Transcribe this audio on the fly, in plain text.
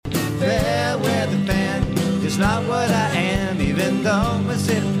just not what I am, even though my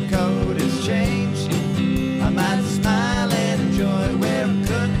zip code has changed. I might smile and enjoy where I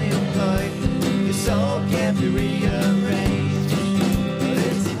couldn't employ. Your soul can't be rearranged, but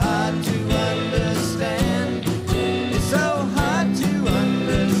it's hard to understand. It's so hard to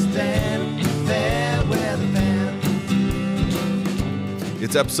understand. Fair weather fan.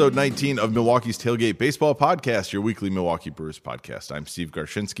 It's episode 19 of Milwaukee's Tailgate Baseball Podcast, your weekly Milwaukee Brewers podcast. I'm Steve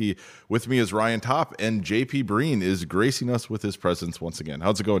Garshinsky. With me is Ryan Topp, and JP Breen is gracing us with his presence once again.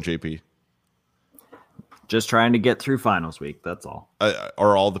 How's it going, JP? Just trying to get through finals week, that's all.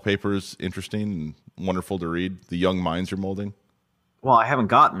 Are all the papers interesting and wonderful to read? The young minds you're molding? Well, I haven't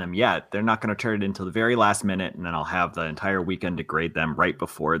gotten them yet. They're not going to turn it until the very last minute, and then I'll have the entire weekend to grade them right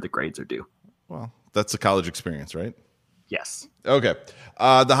before the grades are due. Well, that's the college experience, right? Yes. Okay.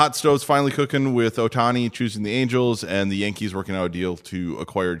 The hot stove's finally cooking with Ohtani choosing the Angels and the Yankees working out a deal to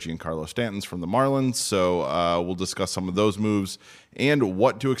acquire Giancarlo Stanton from the Marlins. So we'll discuss some of those moves and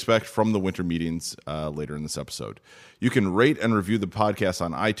what to expect from the winter meetings later in this episode. You can rate and review the podcast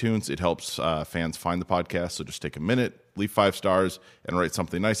on iTunes. It helps fans find the podcast. So just take a minute, leave 5 stars, and write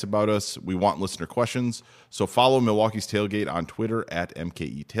something nice about us. We want listener questions. So follow Milwaukee's Tailgate on Twitter at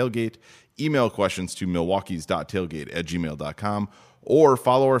MKE Tailgate. Email questions to milwaukees.tailgate@gmail.com or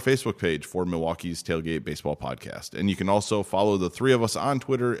follow our Facebook page for Milwaukee's Tailgate Baseball Podcast. And you can also follow the 3 of us on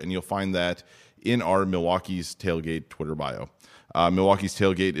Twitter, and you'll find that in our Milwaukee's Tailgate Twitter bio. Milwaukee's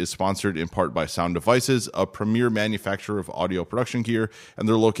Tailgate is sponsored in part by Sound Devices, a premier manufacturer of audio production gear, and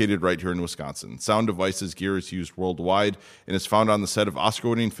they're located right here in Wisconsin. Sound Devices gear is used worldwide and is found on the set of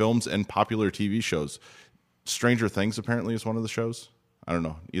Oscar-winning films and popular TV shows. Stranger Things apparently is one of the shows. I don't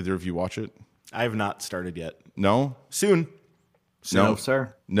know. Either of you watch it? I have not started yet. No? Soon. No,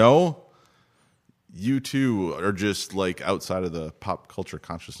 sir. No? You two are just like outside of the pop culture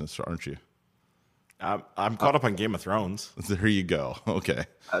consciousness, aren't you? I'm caught up on Game of Thrones. There you go. Okay.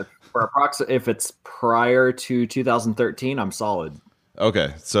 If it's prior to 2013, I'm solid.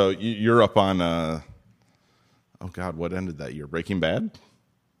 Okay. So you're up on, oh God, what ended that year? Breaking Bad?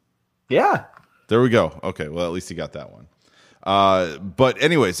 Yeah. There we go. Okay. Well, at least you got that one. But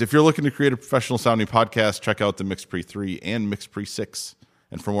anyways, if you're looking to create a professional sounding podcast, check out the MixPre 3 and MixPre 6.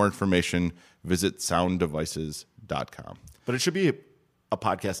 And for more information, visit sounddevices.com. But it should be a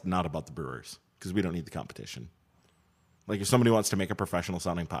podcast not about the Brewers, because we don't need the competition. Like if somebody wants to make a professional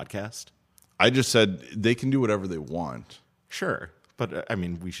sounding podcast. I just said they can do whatever they want. Sure. But I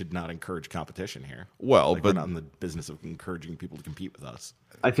mean, we should not encourage competition here. Well, like, but we're not in the business of encouraging people to compete with us.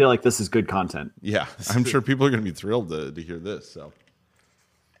 I feel like this is good content. Yeah, I'm sure people are going to be thrilled to hear this. So,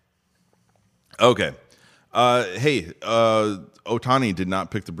 okay. Hey, Ohtani did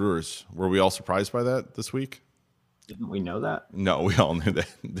not pick the Brewers. Were we all surprised by that this week? Didn't we know that? No, we all knew that.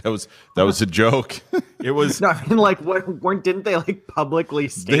 That was a joke. It was. No, I mean, like, didn't they like publicly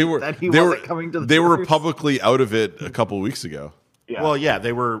state that he wasn't coming to the They were Brewers? publicly out of it a couple weeks ago. Yeah. Well, yeah,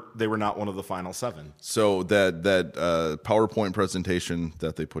 they were not one of the final 7. So that PowerPoint presentation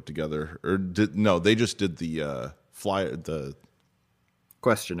that they put together, they just did the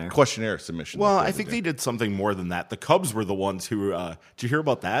questionnaire submission. Well, I think they did something more than that. The Cubs were the ones who. Did you hear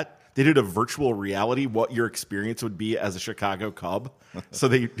about that? They did a virtual reality, what your experience would be as a Chicago Cub. So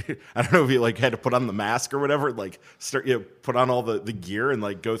I don't know if you like had to put on the mask or whatever, like put on all the gear and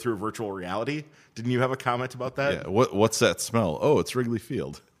like go through virtual reality. Didn't you have a comment about that? Yeah. What's that smell? Oh, it's Wrigley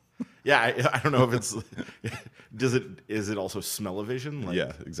Field. Yeah, I don't know if it's. Is it also smell-o-vision? Like,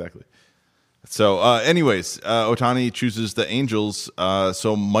 yeah, exactly. So, anyways, Ohtani chooses the Angels.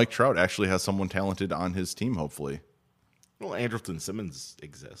 So Mike Trout actually has someone talented on his team, hopefully. Well, Andrelton Simmons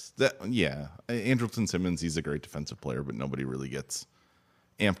exists. Andrelton Simmons, he's a great defensive player, but nobody really gets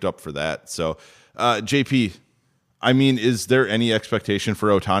amped up for that. So, JP, I mean, is there any expectation for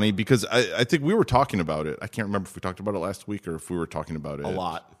Ohtani? Because I think we were talking about it. I can't remember if we talked about it last week or if we were talking about it. A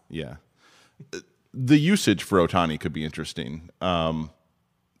lot. Yeah. The usage for Ohtani could be interesting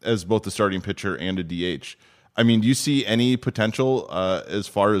as both the starting pitcher and a DH. I mean, do you see any potential as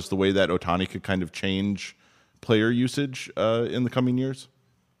far as the way that Ohtani could kind of change player usage in the coming years?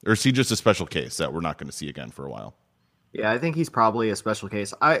 Or is he just a special case that we're not going to see again for a while? Yeah, I think he's probably a special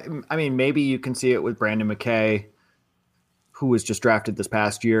case. I mean, maybe you can see it with Brandon McKay, who was just drafted this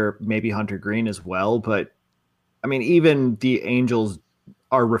past year, maybe Hunter Green as well. But, I mean, even the Angels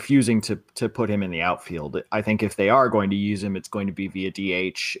are refusing to put him in the outfield. I think if they are going to use him, it's going to be via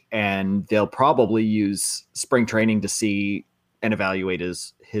DH, and they'll probably use spring training to see and evaluate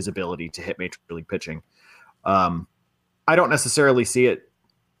his ability to hit major league pitching. I don't necessarily see it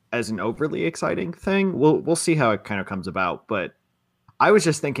as an overly exciting thing. We'll see how it kind of comes about, but I was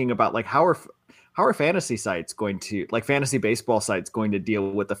just thinking about like how are fantasy sites going to, like fantasy baseball sites, going to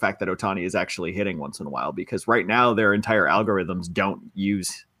deal with the fact that Ohtani is actually hitting once in a while? Because right now their entire algorithms don't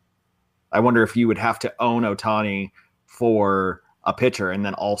use. I wonder if you would have to own Ohtani for a pitcher and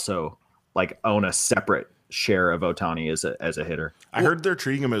then also like own a separate share of Ohtani as a hitter. I heard they're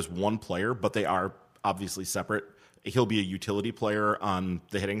treating him as one player, but they are obviously separate. He'll be a utility player on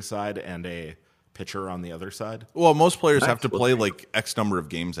the hitting side and a pitcher on the other side. Well, most players have to play like X number of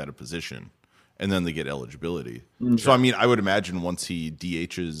games at a position, and then they get eligibility. So, I mean, I would imagine once he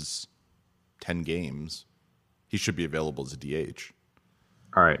DHs 10 games, he should be available as a DH.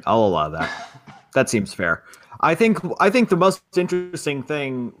 All right, I'll allow that. That seems fair. I think the most interesting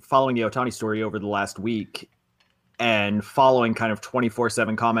thing following the Ohtani story over the last week and following kind of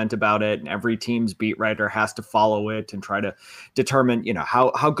 24/7 comment about it, and every team's beat writer has to follow it and try to determine,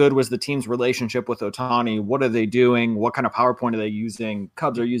 how good was the team's relationship with Ohtani? What are they doing? What kind of PowerPoint are they using?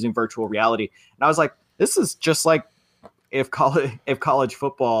 Cubs are using virtual reality. And I was like, this is just like if college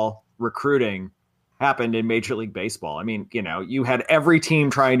football recruiting happened in Major League Baseball. I mean, you had every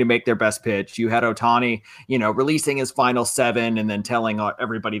team trying to make their best pitch. You had Ohtani, releasing his final 7 and then telling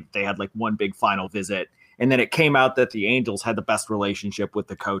everybody that they had like one big final visit. And then it came out that the Angels had the best relationship with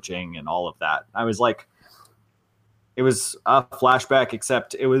the coaching and all of that. I was like, it was a flashback,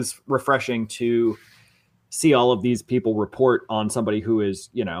 except it was refreshing to see all of these people report on somebody who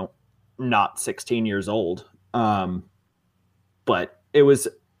is, not 16 years old. But it was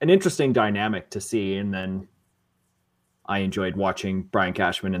an interesting dynamic to see. And then I enjoyed watching Brian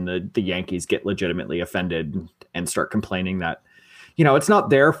Cashman and the Yankees get legitimately offended and start complaining that, it's not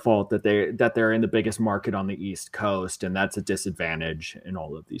their fault that they're in the biggest market on the East Coast, and that's a disadvantage in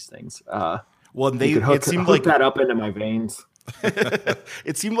all of these things. Well, it seemed like that up into my veins.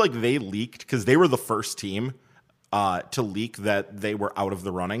 It seemed like they leaked because they were the first team to leak that they were out of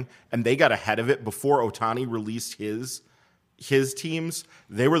the running, and they got ahead of it before Ohtani released his teams.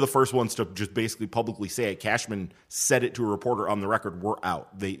 They were the first ones to just basically publicly say it. Cashman said it to a reporter on the record, "We're out."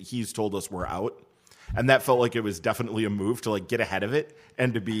 He's told us we're out. And that felt like it was definitely a move to like get ahead of it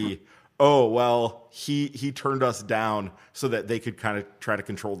and to be, oh, well, he turned us down so that they could kind of try to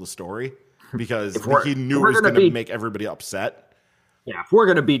control the story because he knew it was going to make everybody upset. Yeah, if we're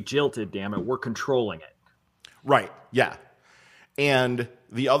going to be jilted, damn it, we're controlling it. Right, yeah. And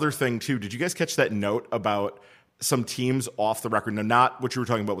the other thing, too, did you guys catch that note about some teams off the record? Now, not what you were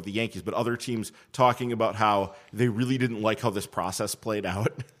talking about with the Yankees, but other teams talking about how they really didn't like how this process played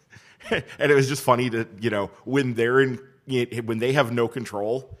out. And it was just funny to, when when they have no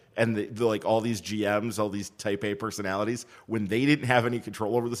control and like all these GMs, all these type A personalities, when they didn't have any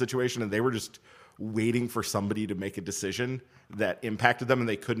control over the situation and they were just waiting for somebody to make a decision that impacted them and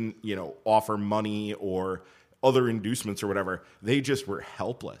they couldn't, offer money or other inducements or whatever, they just were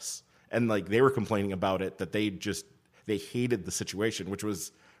helpless. And like they were complaining about it, that they hated the situation, which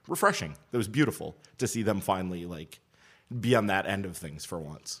was refreshing. It was beautiful to see them finally like be on that end of things for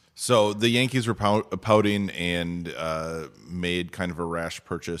once. So the Yankees were pouting and made kind of a rash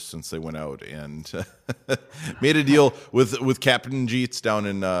purchase since they went out and made a deal with Captain Jeets down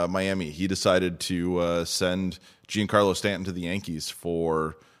in Miami. He decided to send Giancarlo Stanton to the Yankees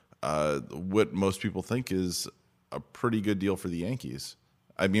for what most people think is a pretty good deal for the Yankees.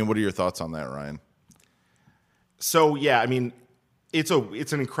 I mean, what are your thoughts on that, Ryan? So, yeah, I mean, it's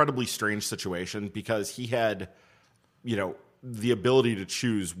an incredibly strange situation because he had the ability to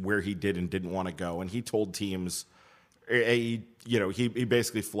choose where he did and didn't want to go. And he told teams, he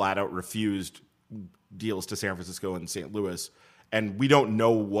basically flat out refused deals to San Francisco and St. Louis. And we don't know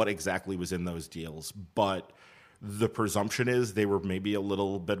what exactly was in those deals, but the presumption is they were maybe a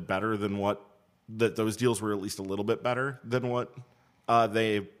little bit better than that those deals were at least a little bit better than what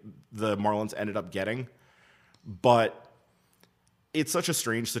the Marlins ended up getting. But it's such a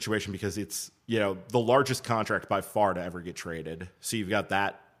strange situation because it's, the largest contract by far to ever get traded. So you've got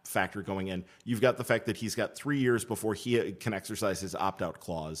that factor going in. You've got the fact that he's got 3 years before he can exercise his opt-out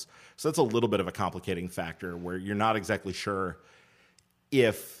clause. So that's a little bit of a complicating factor where you're not exactly sure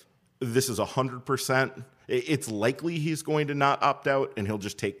if this is 100%. It's likely he's going to not opt out and he'll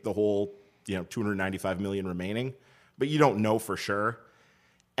just take the whole, $295 million remaining, but you don't know for sure.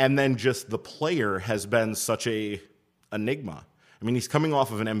 And then just the player has been such a enigma. I mean, he's coming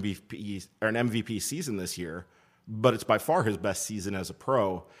off of an MVP season this year, but it's by far his best season as a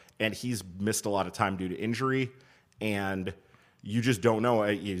pro, and he's missed a lot of time due to injury, and you just don't know.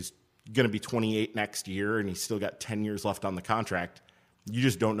 He's going to be 28 next year, and he's still got 10 years left on the contract. You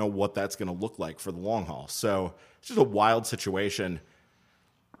just don't know what that's going to look like for the long haul. So it's just a wild situation.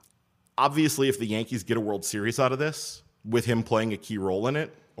 Obviously, if the Yankees get a World Series out of this, with him playing a key role in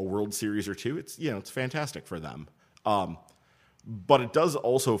it, a World Series or two, it's fantastic for them. But it does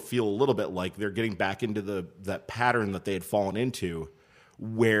also feel a little bit like they're getting back into that pattern that they had fallen into,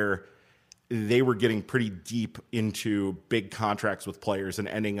 where they were getting pretty deep into big contracts with players and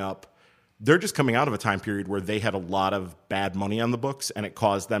ending up, they're just coming out of a time period where they had a lot of bad money on the books, and it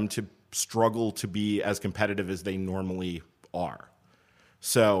caused them to struggle to be as competitive as they normally are.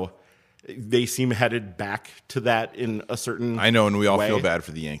 So they seem headed back to that in a certain I know, and we all way. feel bad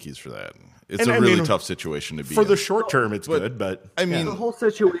for the Yankees for that. It's a really tough situation to be for in. the short term. It's good, but I mean, the whole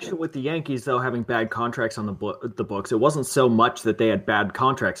situation with the Yankees, though, having bad contracts on the books, it wasn't so much that they had bad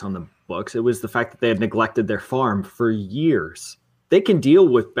contracts on the books. It was the fact that they had neglected their farm for years. They can deal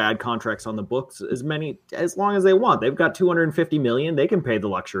with bad contracts on the books as long as they want. They've got $250 million. They can pay the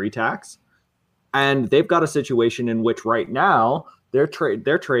luxury tax, and they've got a situation in which right now they're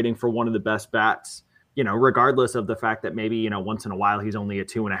trading for one of the best bats. Regardless of the fact that maybe, once in a while he's only a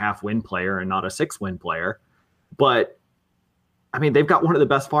 2.5 win player and not a 6 win player. But I mean, they've got one of the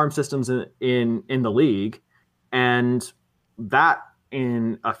best farm systems in the league. And that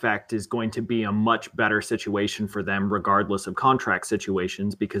in effect is going to be a much better situation for them, regardless of contract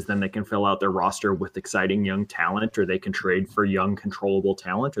situations, because then they can fill out their roster with exciting young talent, or they can trade for young controllable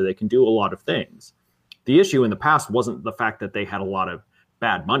talent, or they can do a lot of things. The issue in the past wasn't the fact that they had a lot of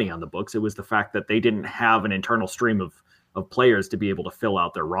bad money on the books. It was the fact that they didn't have an internal stream of players to be able to fill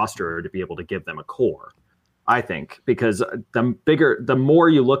out their roster or to be able to give them a core, I think, because the more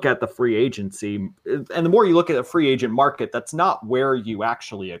you look at the free agency and the more you look at the free agent market, that's not where you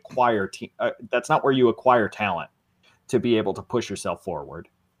actually acquire that's not where you acquire talent to be able to push yourself forward.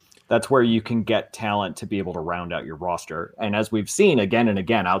 That's where you can get talent to be able to round out your roster. And as we've seen again and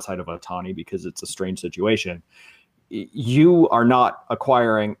again, outside of Ohtani, because it's a strange situation, you are not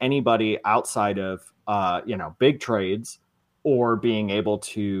acquiring anybody outside of, big trades or being able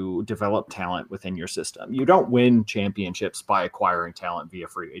to develop talent within your system. You don't win championships by acquiring talent via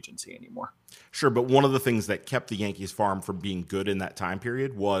free agency anymore. Sure, but one of the things that kept the Yankees farm from being good in that time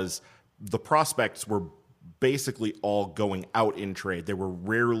period was the prospects were basically all going out in trade. They were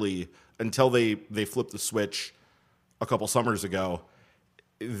rarely, until they flipped the switch a couple summers ago,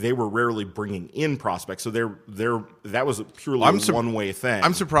 they were rarely bringing in prospects. So that was purely a one-way thing.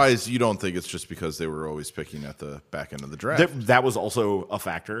 I'm surprised you don't think it's just because they were always picking at the back end of the draft. That was also a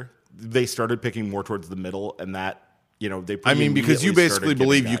factor. They started picking more towards the middle, and that, because you basically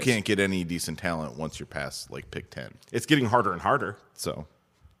believe you can't get any decent talent once you're past like pick 10. It's getting harder and harder. So,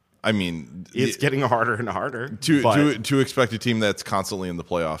 it's getting harder and harder to expect a team that's constantly in the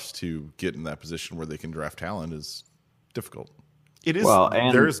playoffs to get in that position where they can draft talent is difficult. It is. Well,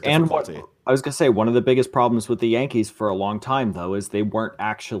 there's difficulty. And I was going to say, one of the biggest problems with the Yankees for a long time, though, is they weren't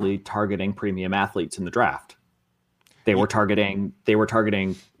actually targeting premium athletes in the draft. They were targeting, I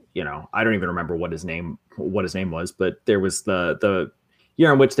don't even remember what his name was, but there was the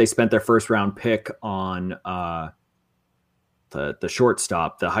year in which they spent their first round pick on the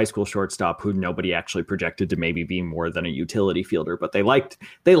shortstop, the high school shortstop, who nobody actually projected to maybe be more than a utility fielder, but they liked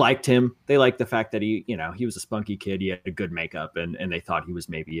him. They liked the fact that he was a spunky kid. He had a good makeup, and they thought he was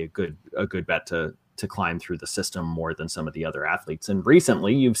maybe a good bet to climb through the system more than some of the other athletes. And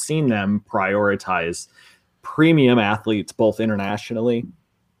recently you've seen them prioritize premium athletes, both internationally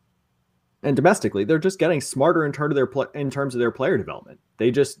and domestically. They're just getting smarter in terms of their player development.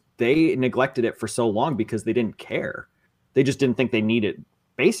 They neglected it for so long because they didn't care. They just didn't think they needed,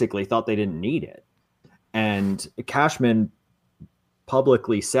 basically thought they didn't need it. And Cashman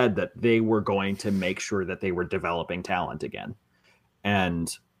publicly said that they were going to make sure that they were developing talent again. And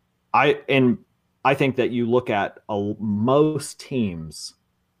I think that you look at most teams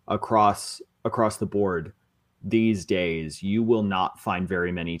across the board these days, you will not find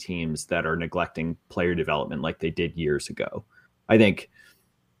very many teams that are neglecting player development like they did years ago. I think.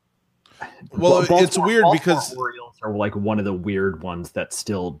 Well, it's weird because Orioles are like one of the weird ones that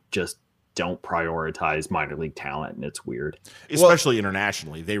still just don't prioritize minor league talent, and it's weird. Especially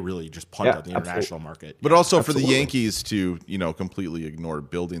internationally. They really just punt out the international market. But also for the Yankees to, completely ignore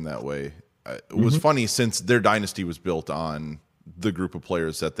building that way. It was funny, since their dynasty was built on the group of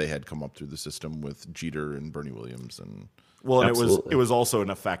players that they had come up through the system with Jeter and Bernie Williams and Well, and it was also an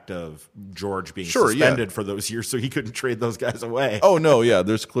effect of George being suspended for those years, so he couldn't trade those guys away. Oh no, yeah,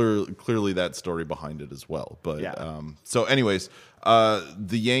 there's clearly that story behind it as well. But so, anyways,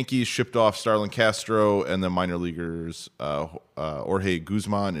 the Yankees shipped off Starlin Castro and the minor leaguers Jorge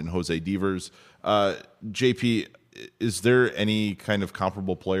Guzman and Jose Devers. JP, is there any kind of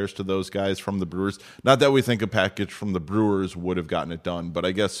comparable players to those guys from the Brewers? Not that we think a package from the Brewers would have gotten it done, but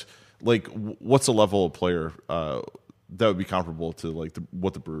I guess what's the level of player that would be comparable to like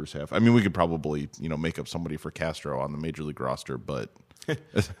what the Brewers have. I mean, we could probably make up somebody for Castro on the Major League roster, but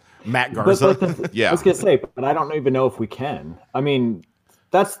Matt Garza. Yeah, I was gonna say, but I don't even know if we can. I mean,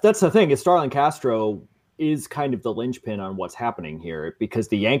 that's the thing. Is Starlin Castro is kind of the linchpin on what's happening here because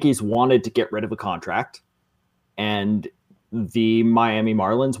the Yankees wanted to get rid of a contract, and the Miami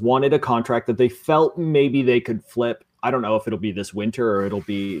Marlins wanted a contract that they felt maybe they could flip. I don't know if it'll be this winter or it'll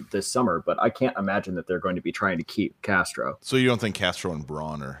be this summer, but I can't imagine that they're going to be trying to keep Castro. So you don't think Castro and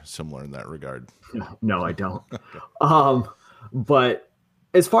Braun are similar in that regard? No, I don't. But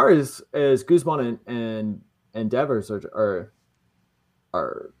as far as Guzman and Devers are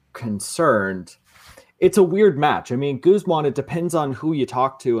concerned, it's a weird match. I mean, Guzman, it depends on who you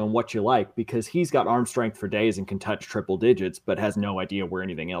talk to and what you like, because he's got arm strength for days and can touch triple digits, but has no idea where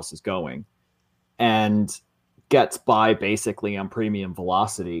anything else is going. And gets by basically on premium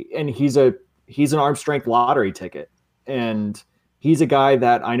velocity. And he's an arm strength lottery ticket. And he's a guy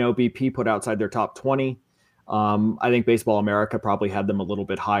that I know BP put outside their top 20. I think Baseball America probably had them a little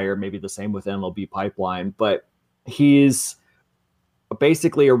bit higher, maybe the same with MLB Pipeline, but he's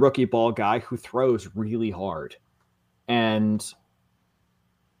basically a rookie ball guy who throws really hard. And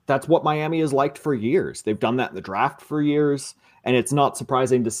that's what Miami has liked for years. They've done that in the draft for years, and it's not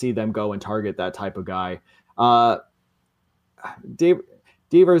surprising to see them go and target that type of guy.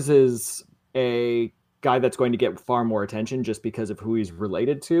 Devers is a guy that's going to get far more attention just because of who he's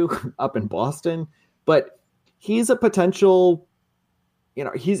related to up in Boston, but he's a potential,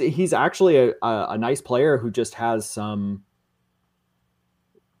 he's actually a nice player who just has some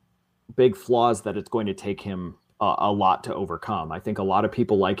big flaws that it's going to take him a lot to overcome. I think a lot of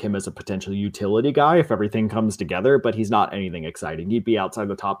people like him as a potential utility guy if everything comes together, but he's not anything exciting. He'd be outside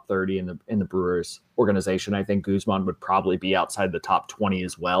the top 30 in the Brewers organization. I think Guzman would probably be outside the top 20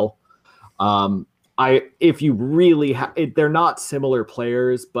 as well. If you really they're not similar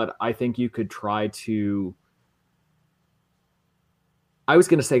players, but I think you could try to, I was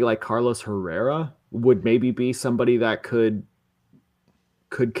going to say like Carlos Herrera would maybe be somebody that could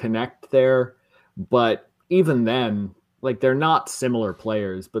connect there, but even then, like, they're not similar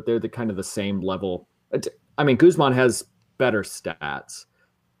players, but they're the kind of the same level. I mean, Guzman has better stats,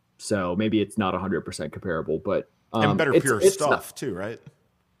 so maybe it's not 100% comparable, but and better pure stuff too, right?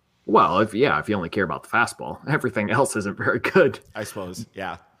 Well, if you only care about the fastball, everything else isn't very good, I suppose.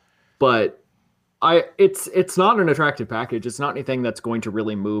 Yeah, but it's not an attractive package. It's not anything that's going to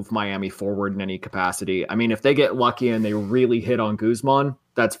really move Miami forward in any capacity. I mean, if they get lucky and they really hit on Guzman,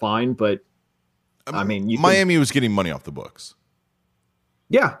 that's fine, but I mean, Miami was getting money off the books.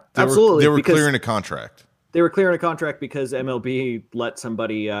 Yeah, absolutely. They were clearing a contract. They were clearing a contract because MLB let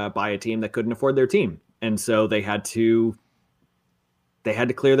somebody buy a team that couldn't afford their team, and so they had to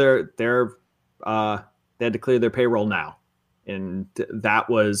clear their payroll now, and that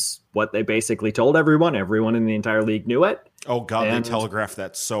was what they basically told everyone. Everyone in the entire league knew it. Oh God, they telegraphed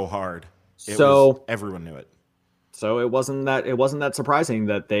that so hard. Everyone knew it. So it wasn't that surprising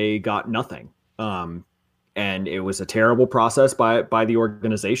that they got nothing. And it was a terrible process by the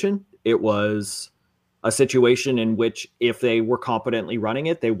organization. It was a situation in which if they were competently running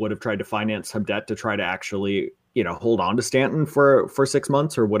it, they would have tried to finance some debt to try to actually, hold on to Stanton for 6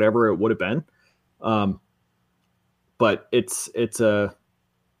 months or whatever it would have been. But it's a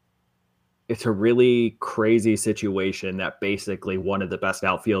really crazy situation that basically one of the best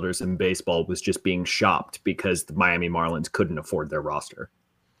outfielders in baseball was just being shopped because the Miami Marlins couldn't afford their roster.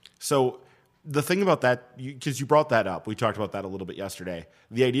 So the thing about that, because you brought that up, we talked about that a little bit yesterday,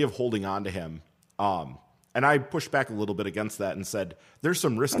 the idea of holding on to him. And I pushed back a little bit against that and said, there's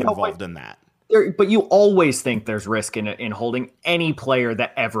some risk involved in that. But you always think there's risk in holding any player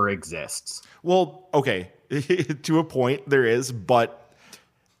that ever exists. Well, okay, to a point there is, but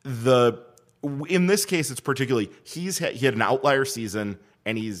in this case, it's particularly, he had an outlier season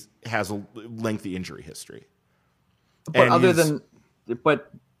and has a lengthy injury history.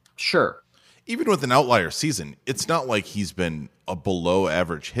 But sure. Even with an outlier season, it's not like he's been a below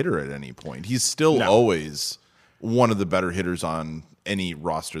average hitter at any point. He's still always one of the better hitters on any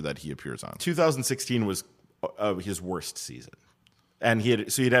roster that he appears on. 2016 was his worst season. And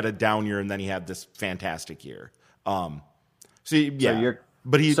he'd had a down year and then he had this fantastic year. He's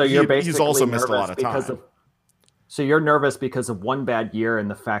also missed a lot of time. So you're nervous because of one bad year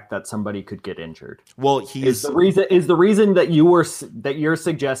and the fact that somebody could get injured. Well, is the reason that you're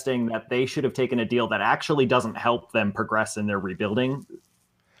suggesting that they should have taken a deal that actually doesn't help them progress in their rebuilding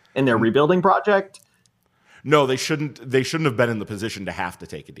project. No, they shouldn't have been in the position to have to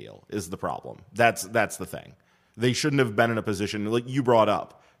take a deal is the problem. That's the thing. They shouldn't have been in a position like you brought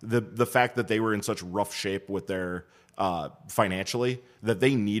up the fact that they were in such rough shape with their financially, that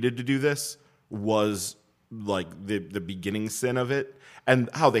they needed to do this was like the beginning sin of it, and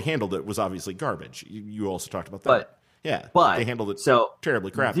how they handled it was obviously garbage. You also talked about that. But they handled it so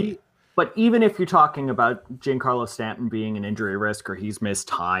terribly crappy. But even if you're talking about Giancarlo Stanton being an injury risk, or he's missed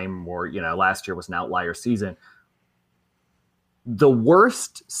time, or last year was an outlier season, the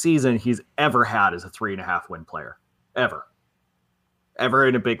worst season he's ever had is a 3.5 win player ever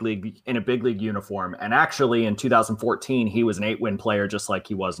in a big league uniform. And actually in 2014, he was an 8-win player, just like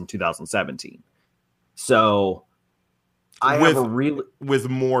he was in 2017. So with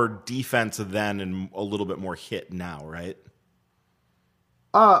more defense then and a little bit more hit now, right?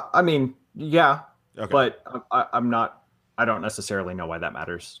 I mean, yeah, okay. But I don't necessarily know why that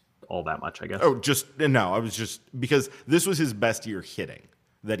matters all that much, I guess. I was just because this was his best year hitting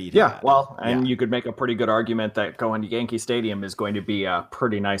that he had. Well, and you could make a pretty good argument that going to Yankee Stadium is going to be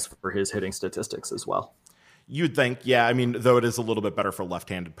pretty nice for his hitting statistics as well. You'd think, yeah. I mean, though it is a little bit better for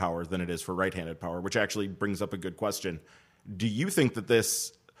left-handed power than it is for right-handed power, which actually brings up a good question. Do you think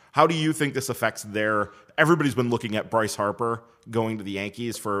that how do you think this affects everybody's been looking at Bryce Harper going to the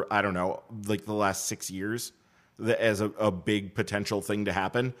Yankees for, I don't know, like the last 6 years as a big potential thing to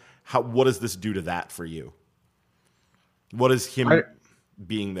happen. What does this do to that for you? What is him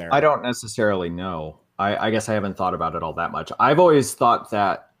being there? I don't necessarily know. I guess I haven't thought about it all that much. I've always thought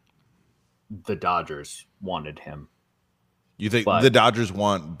that the Dodgers wanted him. You think the Dodgers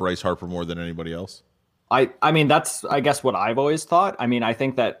want Bryce Harper more than anybody else? I mean, that's, I guess, what I've always thought. I mean, I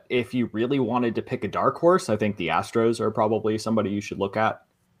think that if you really wanted to pick a dark horse, I think the Astros are probably somebody you should look at.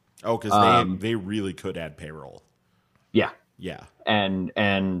 Oh, because they really could add payroll. Yeah. Yeah.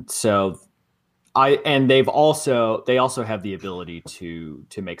 And so they also have the ability to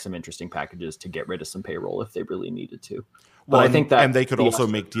make some interesting packages to get rid of some payroll if they really needed to. But I think that, and they could also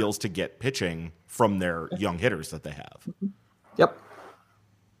make deals to get pitching from their young hitters that they have. Yep.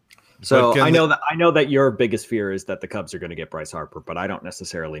 So I know that your biggest fear is that the Cubs are going to get Bryce Harper, but I don't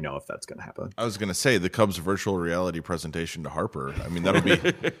necessarily know if that's going to happen. I was going to say the Cubs virtual reality presentation to Harper. I mean,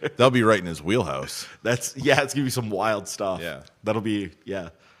 that'll be right in his wheelhouse. It's going to be some wild stuff. Yeah, that'll be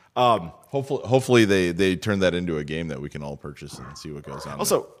Hopefully they turn that into a game that we can all purchase and see what goes on.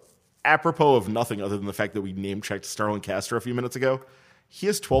 Also, apropos of nothing other than the fact that we name checked Starlin Castro a few minutes ago, he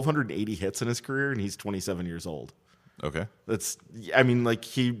has 1,280 hits in his career, and he's 27 years old. Okay,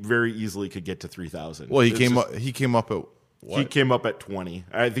 he very easily could get to 3,000. Well, he came up at what? He came up at 20.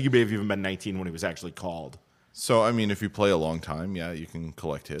 I think he may have even been 19 when he was actually called. So, I mean, if you play a long time, yeah, you can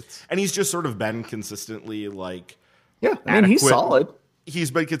collect hits. And he's just sort of been consistently he's solid.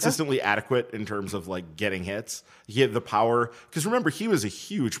 He's been consistently adequate in terms of getting hits. He had the power, because remember, he was a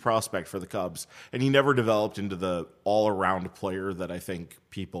huge prospect for the Cubs, and he never developed into the all-around player that I think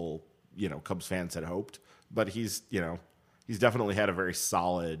people, Cubs fans had hoped. But he's definitely had a very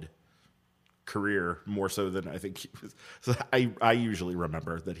solid career, more so than I think he was. So I usually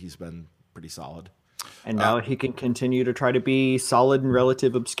remember that he's been pretty solid. And now he can continue to try to be solid in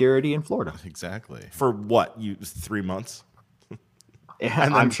relative obscurity in Florida. Exactly. For what? 3 months? Yeah,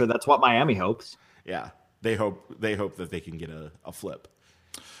 and I'm sure that's what Miami hopes. Yeah. They hope that they can get a flip.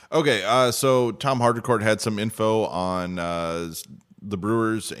 Okay, so Tom Hardecourt had some info on the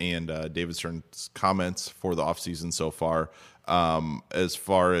Brewers and David Stern's comments for the offseason so far, as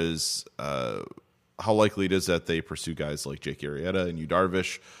far as how likely it is that they pursue guys like Jake Arrieta and Yu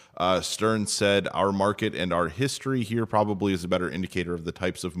Darvish. Stern said, our market and our history here probably is a better indicator of the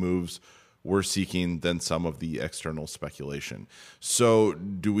types of moves we're seeking than some of the external speculation. So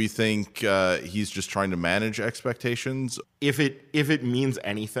do we think he's just trying to manage expectations? If it means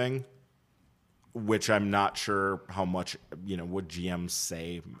anything, which I'm not sure how much, what GMs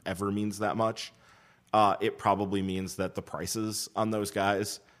say ever means that much, it probably means that the prices on those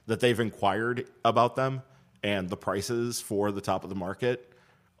guys that they've inquired about them and the prices for the top of the market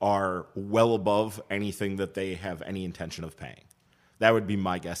are well above anything that they have any intention of paying. That would be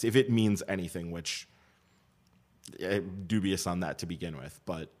my guess. If it means anything, which dubious on that to begin with,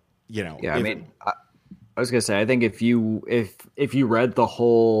 but Yeah, I was gonna say, I think if you read the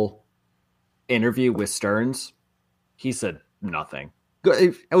whole interview with Stearns, he said nothing.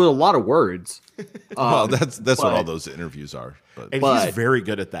 It was a lot of words. Well, that's what all those interviews are. But he's very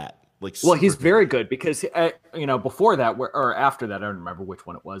good at that. He's very good because before that or after that, I don't remember which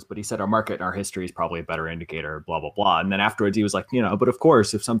one it was, but he said our market and our history is probably a better indicator, blah blah blah. And then afterwards, he was like, but of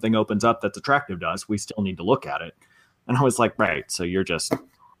course, if something opens up that's attractive to us, we still need to look at it. And I was like, right, so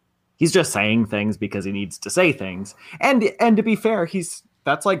he's just saying things because he needs to say things. And to be fair,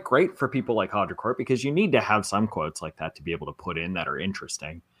 that's great for people like Hardecourt because you need to have some quotes like that to be able to put in that are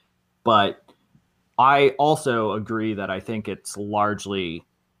interesting. But I also agree that I think it's largely,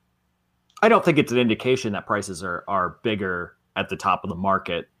 I don't think it's an indication that prices are bigger at the top of the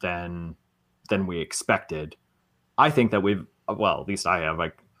market than we expected. I think that well, at least I have,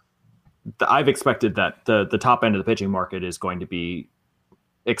 like, I've expected that the top end of the pitching market is going to be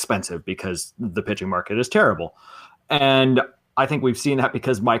expensive because the pitching market is terrible. And I think we've seen that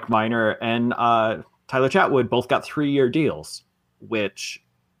because Mike Minor and Tyler Chatwood both got 3-year deals, which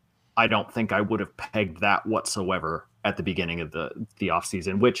I don't think I would have pegged that whatsoever at the beginning of the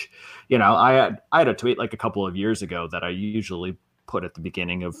offseason, which, I had a tweet like a couple of years ago that I usually put at the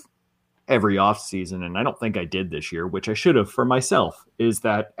beginning of every offseason, and I don't think I did this year, which I should have for myself, is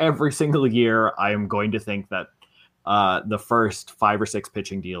that every single year I am going to think that the first 5 or 6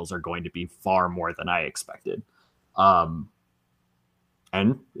 pitching deals are going to be far more than I expected. And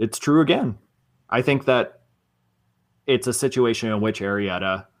it's true again. I think that it's a situation in which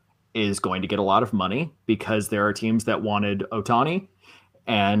Arrieta is going to get a lot of money because there are teams that wanted Ohtani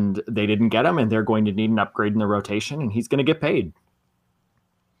and they didn't get him, and they're going to need an upgrade in the rotation, and he's going to get paid.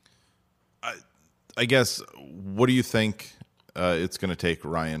 I guess, what do you think it's going to take,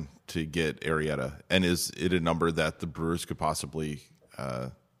 Ryan, to get Arrieta? And is it a number that the Brewers could possibly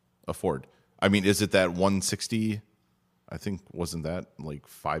afford? I mean, is it that 160? I think, wasn't that like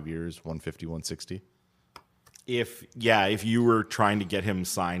 5 years, 150, 160? If you were trying to get him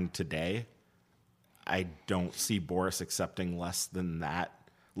signed today, I don't see Boris accepting less than that.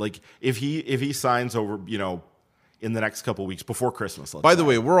 Like, if he signs over, in the next couple of weeks before Christmas. By the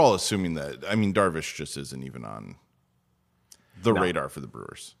way, we're all assuming that. I mean, Darvish just isn't even on the radar for the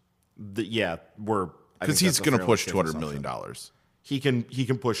Brewers. Because he's going to push $200 million. He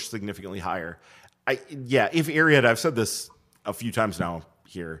can push significantly higher. If Arrieta, I've said this a few times now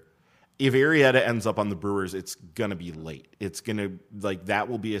here, if Arrieta ends up on the Brewers, it's going to be late. It's going to, that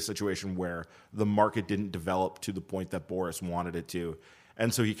will be a situation where the market didn't develop to the point that Boris wanted it to.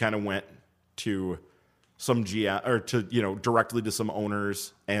 And so he kind of went to some GM, or to, directly to some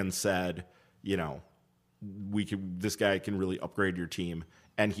owners and said, this guy can really upgrade your team,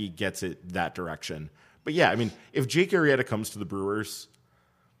 and he gets it that direction. But yeah, I mean, if Jake Arrieta comes to the Brewers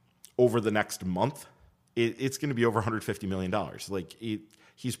over the next month, it's going to be over $150 million.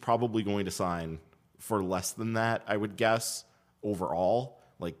 He's probably going to sign for less than that, I would guess, overall,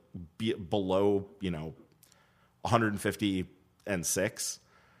 be below, 156.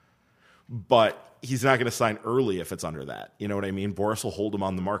 But he's not going to sign early if it's under that. You know what I mean? Boris will hold him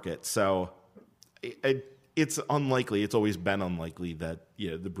on the market. So it's unlikely. It's always been unlikely that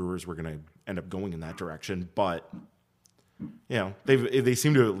the Brewers were going to end up going in that direction. But they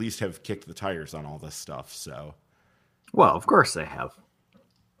seem to at least have kicked the tires on all this stuff. So, well, of course they have.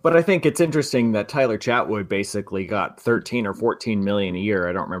 But I think it's interesting that Tyler Chatwood basically got 13 or 14 million a year.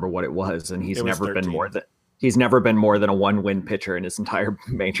 I don't remember what it was, and he's never been more than a 1-win pitcher in his entire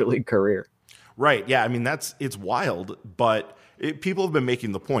major league career. Right. Yeah. I mean, it's wild, but people have been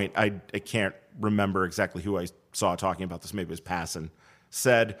making the point. I can't remember exactly who I saw talking about this. Maybe it was Passan,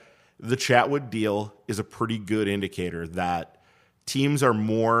 said the Chatwood deal is a pretty good indicator that teams are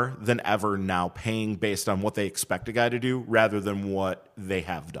more than ever now paying based on what they expect a guy to do rather than what they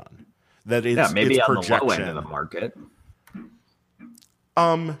have done. That it's maybe it's on projection. the low end of the market.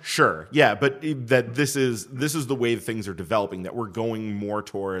 Sure. Yeah, but that this is the way things are developing, that we're going more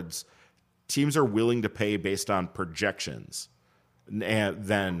towards teams are willing to pay based on projections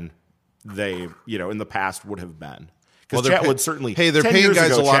than they, in the past would have been. Because Chatwood certainly, they're paying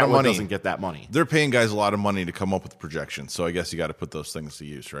guys a lot of money. Doesn't get that money. They're paying guys a lot of money to come up with projections. So I guess you got to put those things to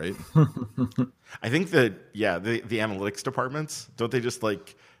use, right? I think that the analytics departments, don't they just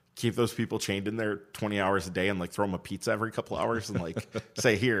keep those people chained in there 20 hours a day and throw them a pizza every couple hours and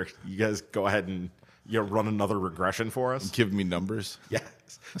say, here, you guys go ahead and run another regression for us? Give me numbers. Yeah,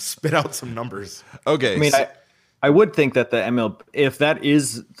 spit out some numbers. Okay. I mean, I would think that the MLB, if that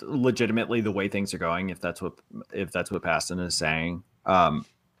is legitimately the way things are going, if that's what Passan is saying, and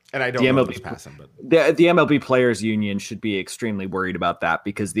I don't know if it's Passan, but the MLB Players Union should be extremely worried about that,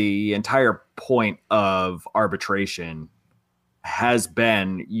 because the entire point of arbitration has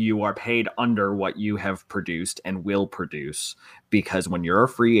been you are paid under what you have produced and will produce, because when you're a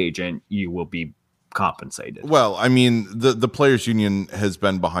free agent, you will be compensated. Well, I mean, the Players Union has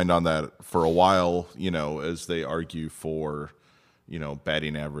been behind on that for a while, as they argue for,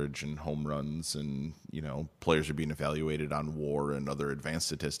 batting average and home runs, and, players are being evaluated on WAR and other advanced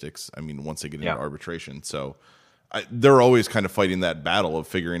statistics. I mean, once they get into arbitration. So they're always kind of fighting that battle of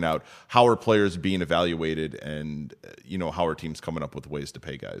figuring out how are players being evaluated, and, how are teams coming up with ways to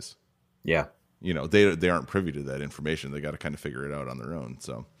pay guys. Yeah. they aren't privy to that information. They got to kind of figure it out on their own.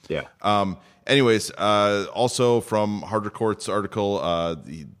 So Yeah. Anyways, also from Harder Court's article,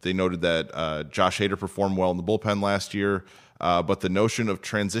 they noted that Josh Hader performed well in the bullpen last year, but the notion of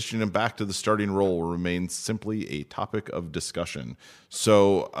transitioning him back to the starting role remains simply a topic of discussion.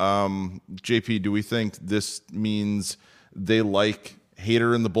 So, JP, do we think this means they like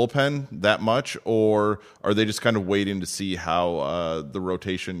Hader in the bullpen that much, or are they just kind of waiting to see how the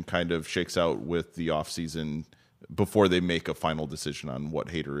rotation kind of shakes out with the offseason before they make a final decision on what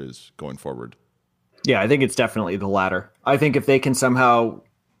Hader is going forward? Yeah, I think it's definitely the latter. I think if they can somehow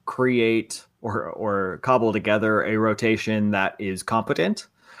create or cobble together a rotation that is competent,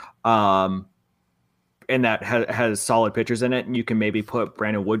 and that has solid pitchers in it, and you can maybe put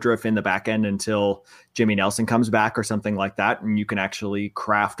Brandon Woodruff in the back end until Jimmy Nelson comes back or something like that, and you can actually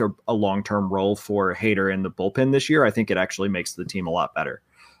craft a long-term role for Hader in the bullpen this year, I think it actually makes the team a lot better.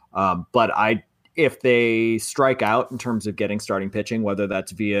 But if they strike out in terms of getting starting pitching, whether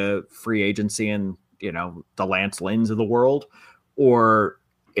that's via free agency and the Lance Lynns of the world, or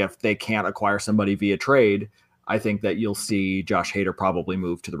if they can't acquire somebody via trade, I think that you'll see Josh Hader probably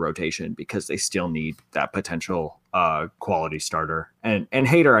move to the rotation because they still need that potential quality starter. And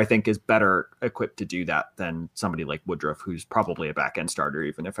Hader, I think, is better equipped to do that than somebody like Woodruff, who's probably a back end starter,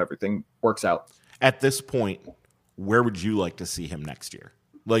 even if everything works out. At this point, where would you like to see him next year?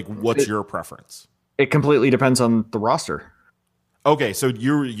 Like, what's your preference? It completely depends on the roster. Okay, so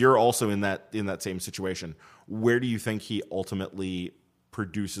you're also in that same situation. Where do you think he ultimately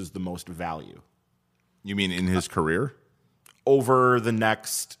produces the most value? You mean in his career? Over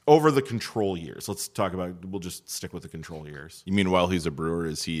the control years. We'll just stick with the control years. You mean while he's a Brewer,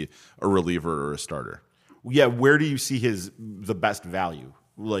 is he a reliever or a starter? Yeah, where do you see the best value?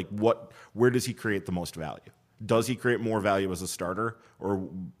 Like where does he create the most value? Does he create more value as a starter, or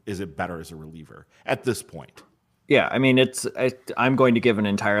is it better as a reliever at this point? Yeah, I mean, I'm going to give an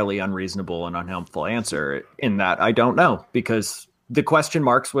entirely unreasonable and unhelpful answer in that I don't know, because the question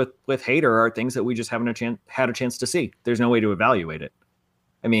marks with Hader are things that we just haven't had a chance to see. There's no way to evaluate it.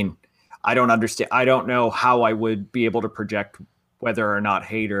 I mean, I don't understand. I don't know how I would be able to project whether or not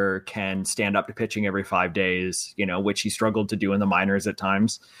Hader can stand up to pitching every 5 days, which he struggled to do in the minors at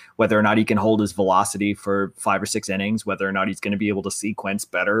times, whether or not he can hold his velocity for 5 or 6 innings, whether or not he's going to be able to sequence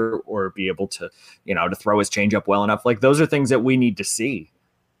better or be able to, to throw his changeup well enough. Like, those are things that we need to see.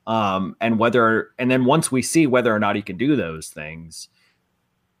 And then once we see whether or not he can do those things,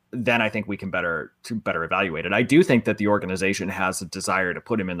 then I think we can better evaluate it. I do think that the organization has a desire to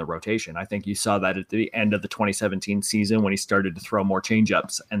put him in the rotation. I think you saw that at the end of the 2017 season when he started to throw more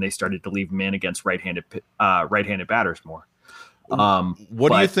changeups and they started to leave him in against right-handed batters more.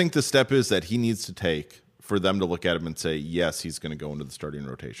 What do you think the step is that he needs to take for them to look at him and say, yes, he's going to go into the starting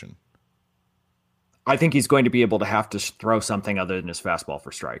rotation? I think he's going to be able to have to throw something other than his fastball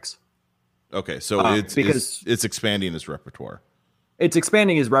for strikes. Okay, so it's expanding his repertoire. It's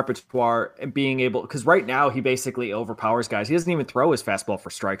expanding his repertoire and being able, because right now he basically overpowers guys. He doesn't even throw his fastball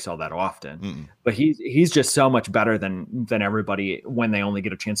for strikes all that often, but he's just so much better than everybody when they only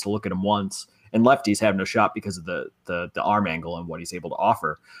get a chance to look at him once. And lefties have no shot because of the arm angle and what he's able to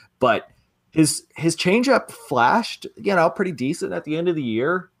offer. But his changeup flashed, pretty decent at the end of the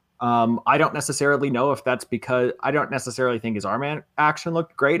year. I don't necessarily know if that's because I don't necessarily think his arm action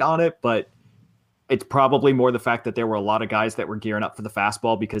looked great on it, but it's probably more the fact that there were a lot of guys that were gearing up for the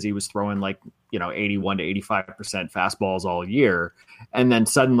fastball because he was throwing 81 to 85% fastballs all year, and then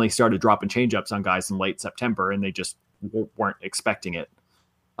suddenly started dropping changeups on guys in late September, and they just weren't expecting it.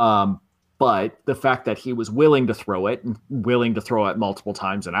 But the fact that he was willing to throw it and willing to throw it multiple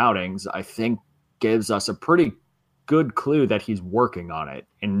times in outings, I think gives us a pretty good clue that he's working on it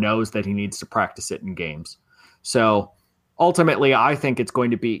and knows that he needs to practice it in games. So ultimately, I think it's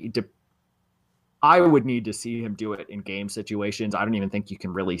going to be I would need to see him do it in game situations. I don't even think you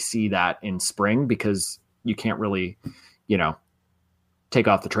can really see that in spring because you can't really, take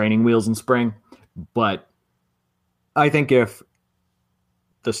off the training wheels in spring. But I think if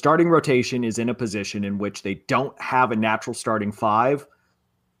the starting rotation is in a position in which they don't have a natural starting 5,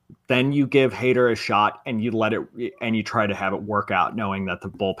 then you give Hader a shot and you try to have it work out, knowing that the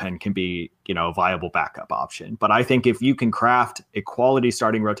bullpen can be, a viable backup option. But I think if you can craft a quality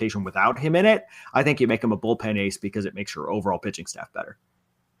starting rotation without him in it, I think you make him a bullpen ace because it makes your overall pitching staff better.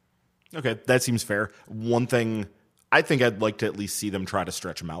 Okay, that seems fair. One thing I think I'd like to at least see them try to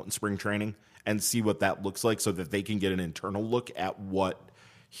stretch him out in spring training and see what that looks like so that they can get an internal look at what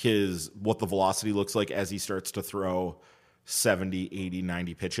the velocity looks like as he starts to throw 70, 80,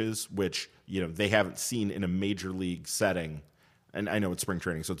 90 pitches, which, they haven't seen in a major league setting And I know it's spring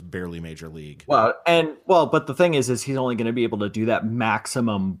training, so it's barely major league. But the thing is he's only going to be able to do that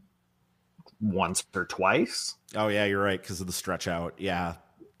maximum once or twice. Oh yeah, you're right, because of the stretch out. Yeah.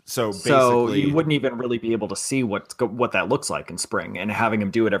 So basically, you wouldn't even really be able to see what that looks like in spring, and having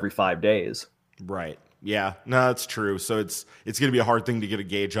him do it every 5 days. Right. Yeah. No, that's true. So it's going to be a hard thing to get a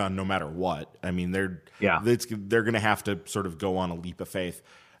gauge on, no matter what. I mean, they're going to have to sort of go on a leap of faith.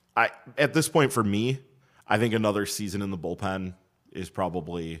 At this point, for me, I think another season in the bullpen is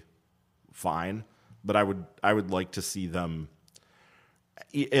probably fine, but I would like to see them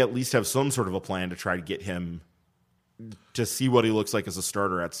at least have some sort of a plan to try to get him to see what he looks like as a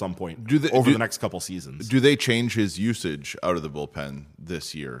starter at some point over the next couple seasons. Do they change his usage out of the bullpen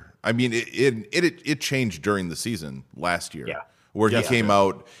this year? I mean, it changed during the season last year, where he came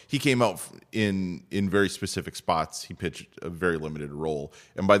out in very specific spots. He pitched a very limited role,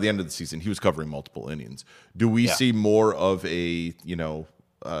 and by the end of the season, he was covering multiple innings. Do we see more of a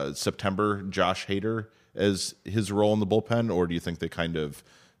September Josh Hader as his role in the bullpen, or do you think they kind of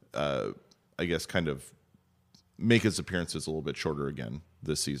make his appearances a little bit shorter again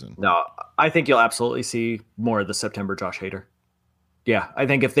this season? No, I think you'll absolutely see more of the September Josh Hader. Yeah, I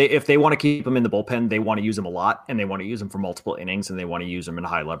think if they want to keep him in the bullpen, they want to use him a lot, and they want to use him for multiple innings, and they want to use him in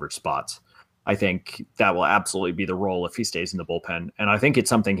high leverage spots. I think that will absolutely be the role if he stays in the bullpen, and I think it's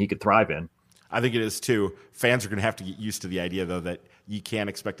something he could thrive in. I think it is too. Fans are going to have to get used to the idea, though, that you can't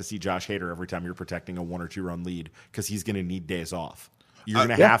expect to see Josh Hader every time you're protecting a 1 or 2 run lead, because he's going to need days off. You're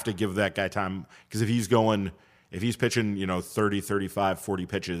going to have to give that guy time, because if he's pitching, 30, 35, 40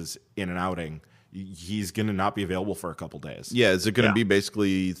 pitches in an outing, he's going to not be available for a couple days. Yeah, is it going to be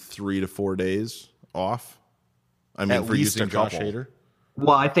basically 3 to 4 days off? I mean, for using Josh Hader?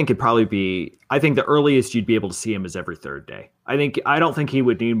 Well, I think the earliest you'd be able to see him is every 3rd day. I don't think he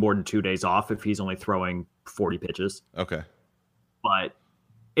would need more than 2 days off if he's only throwing 40 pitches. Okay. But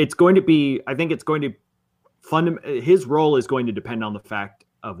his role is going to depend on the fact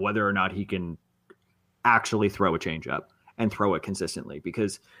of whether or not he can actually throw a changeup and throw it consistently,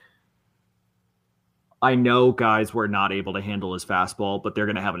 because I know guys were not able to handle his fastball, but they're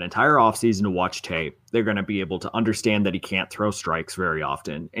going to have an entire offseason to watch tape. They're going to be able to understand that he can't throw strikes very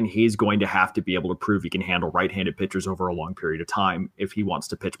often, and he's going to have to be able to prove he can handle right-handed pitchers over a long period of time if he wants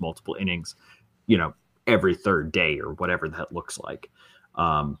to pitch multiple innings, every 3rd day or whatever that looks like.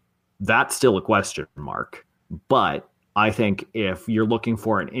 That's still a question mark, but I think if you're looking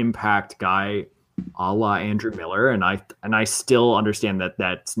for an impact guy a la Andrew Miller, and I still understand that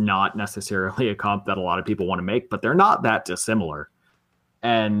that's not necessarily a comp that a lot of people want to make, but they're not that dissimilar.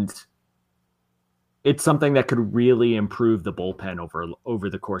 And it's something that could really improve the bullpen over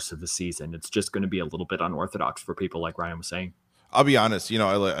the course of the season. It's just going to be a little bit unorthodox for people, like Ryan was saying. I'll be honest,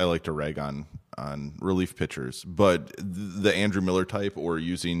 I like to rag on relief pitchers, but the Andrew Miller type or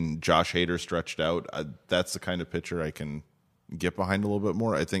using Josh Hader stretched out, that's the kind of pitcher I can get behind a little bit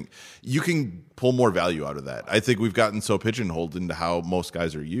more. I think you can pull more value out of that. I think we've gotten so pigeonholed into how most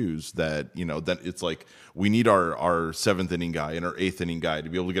guys are used that, that it's like we need our 7th inning guy and our 8th inning guy to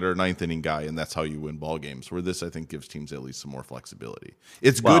be able to get our 9th inning guy, and that's how you win ball games. Where this, I think, gives teams at least some more flexibility.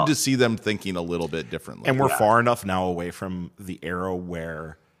 It's good to see them thinking a little bit differently. And we're far enough now away from the era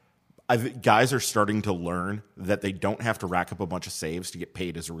where guys are starting to learn that they don't have to rack up a bunch of saves to get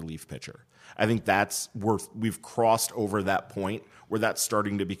paid as a relief pitcher. I think we've crossed over that point where that's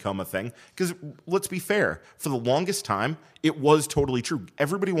starting to become a thing. Because let's be fair, for the longest time, it was totally true.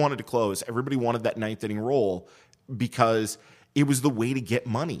 Everybody wanted to close. Everybody wanted that 9th inning role because it was the way to get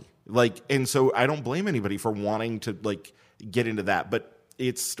money. And so I don't blame anybody for wanting to get into that, but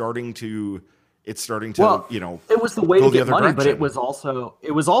it's starting to it was the way to get money, but it was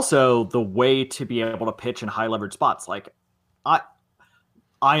also the way to be able to pitch in high leverage spots.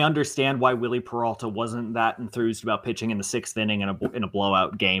 I understand why Willie Peralta wasn't that enthused about pitching in the 6th inning in a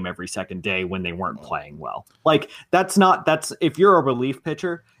blowout game every 2nd day when they weren't playing well. If you're a relief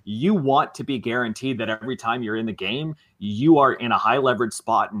pitcher, you want to be guaranteed that every time you're in the game, you are in a high leverage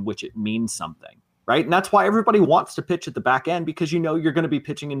spot in which it means something. Right. And that's why everybody wants to pitch at the back end, because you're going to be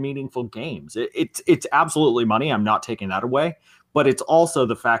pitching in meaningful games. It's absolutely money. I'm not taking that away. But it's also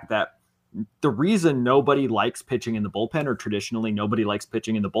the fact that the reason nobody likes pitching in the bullpen, or traditionally nobody likes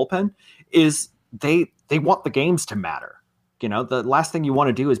pitching in the bullpen, is they want the games to matter. The last thing you want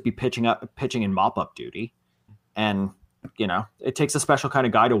to do is be pitching in mop-up duty. And, it takes a special kind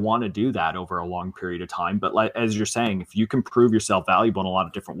of guy to want to do that over a long period of time. But as you're saying, if you can prove yourself valuable in a lot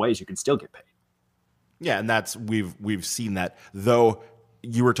of different ways, you can still get paid. Yeah, and we've seen that. Though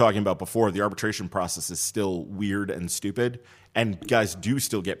you were talking about before, the arbitration process is still weird and stupid, and guys do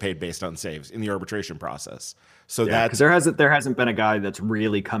still get paid based on saves in the arbitration process. So because there hasn't been a guy that's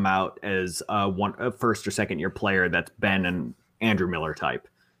really come out as a first or second year player that's been an Andrew Miller type.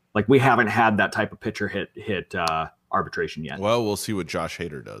 Like we haven't had that type of pitcher hit arbitration yet. Well, we'll see what Josh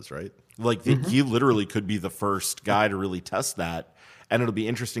Hader does, right? Like he literally could be the first guy to really test that, and it'll be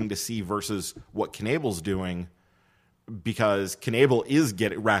interesting to see versus what Knable's doing, because Knable is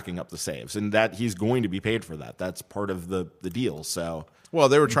racking up the saves, and that he's going to be paid for that. That's part of the deal. So, well,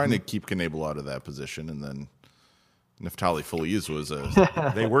 they were trying to keep Knable out of that position, and then Neftali Feliz was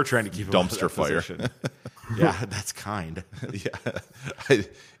they were trying to keep him dumpster out of that fire. Yeah, that's kind.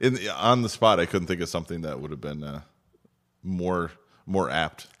 Yeah, on the spot, I couldn't think of something that would have been more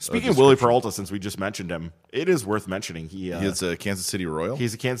apt. Speaking of Willie Peralta, since we just mentioned him, it is worth mentioning he is a Kansas City Royal.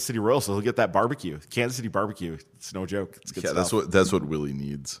 He's a Kansas City Royal, so he'll get that barbecue, Kansas City barbecue. It's no joke. It's good stuff. That's what Willie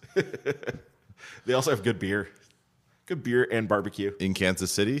needs. They also have good beer and barbecue In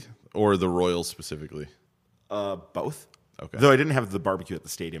Kansas City or the Royals specifically? Both. Okay. Though I didn't have the barbecue at the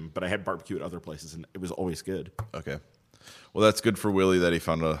stadium, but I had barbecue at other places, and it was always good. Okay. Well, that's good for Willie that he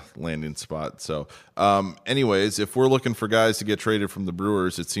found a landing spot. So, anyways, if we're looking for guys to get traded from the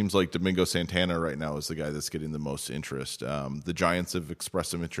Brewers, it seems like Domingo Santana right now is the guy that's getting the most interest. The Giants have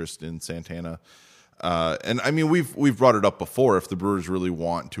expressed some interest in Santana. And I mean, we've brought it up before. If the Brewers really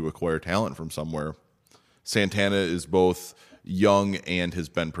want to acquire talent from somewhere, Santana is both young and has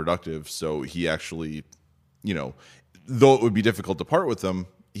been productive. So he actually, though it would be difficult to part with them,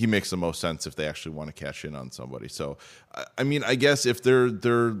 he makes the most sense if they actually want to cash in on somebody. So, I mean, I guess if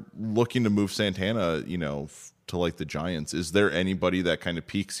they're looking to move Santana, to like the Giants, is there anybody that kind of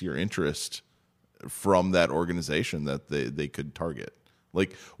piques your interest from that organization that they could target?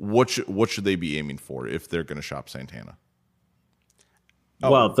 Like, what should they be aiming for if they're going to shop Santana?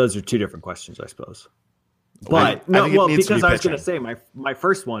 Well, those are two different questions, I suppose. Well, But I think it needs to because be I was going pitching. to say my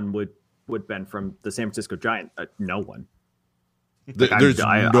first one would been from the San Francisco Giants. No one. There's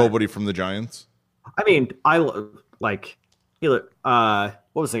nobody from the Giants. I mean, what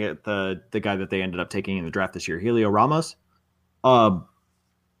was the guy that they ended up taking in the draft this year? Helio Ramos.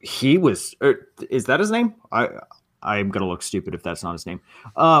 He was. Is that his name? I'm gonna look stupid if that's not his name.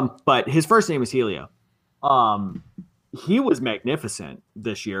 But his first name is Helio. He was magnificent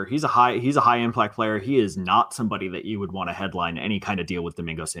this year. He's a high impact player. He is not somebody that you would want to headline any kind of deal with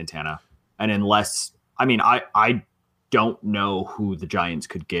Domingo Santana. And unless, I don't know who the Giants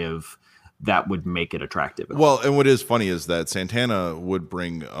could give that would make it attractive. Well, and what is funny is that Santana would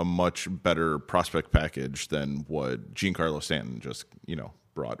bring a much better prospect package than what Giancarlo Stanton just,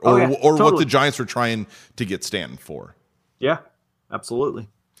 brought, or what totally. the Giants were trying to get Stanton for. Yeah, absolutely.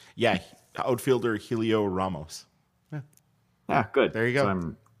 Yeah, outfielder Helio Ramos. Yeah, good. There you go. So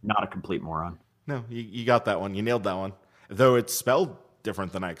I'm not a complete moron. No, you got that one. You nailed that one. Though it's spelled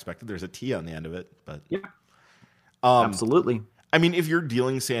different than I expected. There's a T on the end of it. But Yeah, absolutely. I mean, if you're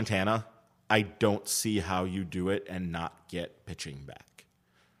dealing Santana, I don't see how you do it and not get pitching back.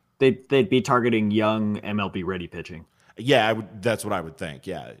 They'd be targeting young MLB ready pitching. Yeah, that's what I would think.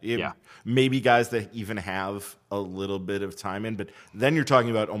 Yeah. Yeah. Maybe guys that even have a little bit of time in, but then you're talking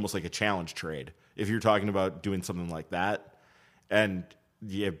about almost like a challenge trade. If you're talking about doing something like that, and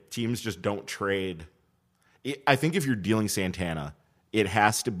teams just don't trade. I think if you're dealing Santana, it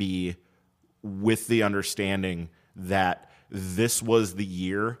has to be with the understanding that this was the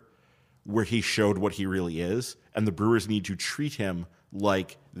year where he showed what he really is, and the Brewers need to treat him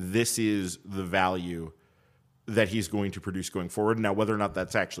like this is the value that he's going to produce going forward. Now, whether or not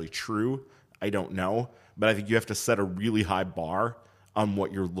that's actually true, I don't know, but I think you have to set a really high bar on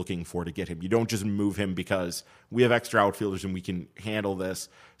what you're looking for to get him. You don't just move him because we have extra outfielders and we can handle this.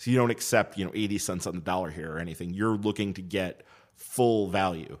 So you don't accept, 80 cents on the dollar here or anything. You're looking to get full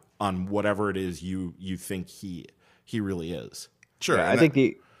value on whatever it is you think he really is. Sure. Yeah, and I think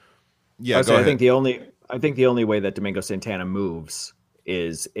the only way that Domingo Santana moves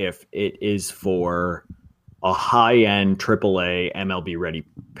is if it is for a high-end AAA MLB ready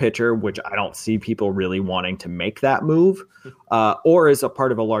pitcher, which I don't see people really wanting to make that move, or as a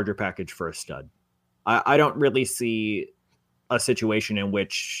part of a larger package for a stud. I don't really see a situation in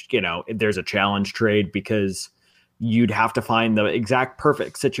which, there's a challenge trade, because you'd have to find the exact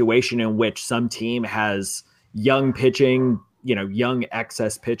perfect situation in which some team has young pitching, young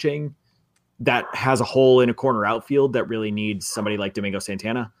excess pitching that has a hole in a corner outfield that really needs somebody like Domingo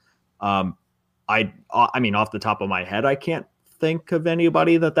Santana. I mean, off the top of my head, I can't think of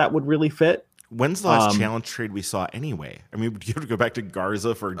anybody that would really fit. When's the last challenge trade we saw anyway? I mean, do you have to go back to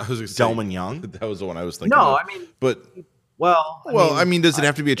Garza for Delman Young? That was the one I was thinking. No, of. I mean, but Well, I mean, does it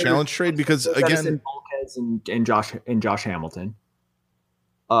have to be a challenge trade? Because again, Volquez and Josh Hamilton.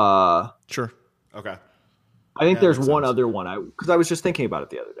 sure. Okay. I think Yeah, there's makes one sense. other one because I was just thinking about it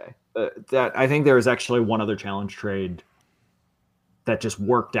the other day. That I think there was actually one other challenge trade that just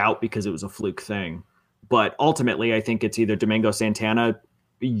worked out because it was a fluke thing. But ultimately, I think it's either Domingo Santana,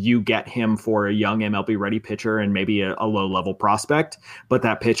 you get him for a young MLB ready pitcher and maybe a low level prospect, but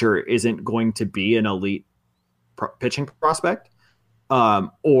that pitcher isn't going to be an elite pitching prospect,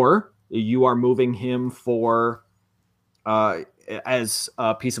 or you are moving him for as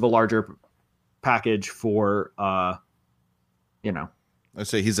a piece of a larger package for I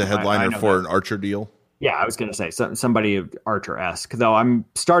say he's a headliner for an Archer deal. Yeah, I was going to say somebody of Archer-esque, though I'm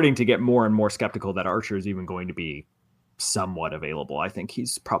starting to get more and more skeptical that Archer is even going to be somewhat available. I think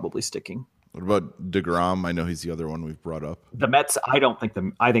he's probably sticking. What about DeGrom? I know he's the other one we've brought up. The Mets, I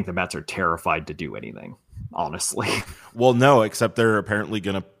think the Mets are terrified to do anything, honestly. Well, no, except they're apparently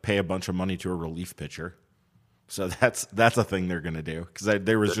going to pay a bunch of money to a relief pitcher. So that's a thing they're going to do, because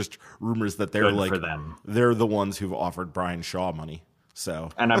there was just rumors that they're Good like for them. They're the ones who've offered Brian Shaw money. So,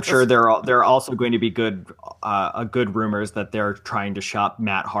 And I'm sure there are also going to be good rumors that they're trying to shop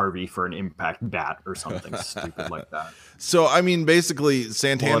Matt Harvey for an impact bat or something stupid like that. So, I mean, basically,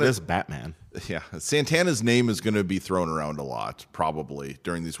 Santana. well, it is Batman. Yeah, Santana's name is going to be thrown around a lot, probably,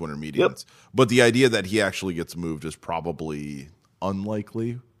 during these winter meetings. Yep. But the idea that he actually gets moved is probably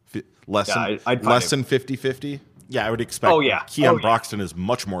unlikely. Less than 50-50. Yeah, I would expect. Keon Broxton is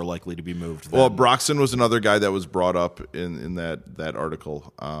much more likely to be moved. Well, Broxton was another guy that was brought up in that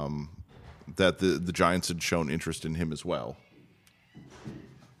article, that the Giants had shown interest in him as well.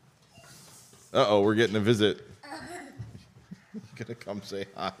 We're getting a visit. Gonna come say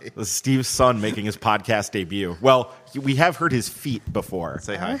hi. This is Steve's son making his podcast debut. Well, we have heard his feet before.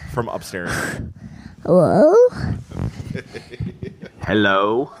 Say hi from upstairs. Hello?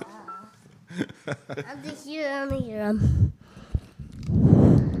 Hello. I'm just here.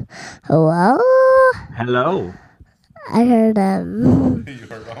 Hello? Hello. I heard him. You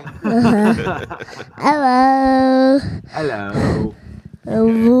heard him? Hello. Hello.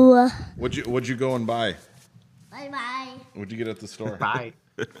 Hello. What'd you go and buy? Bye-bye. What'd you get at the store? Bye.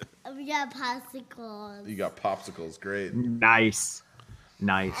 We got popsicles. You got popsicles. Great. Nice.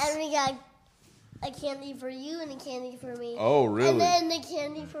 And we got a candy for you and a candy for me. Oh, really? And then the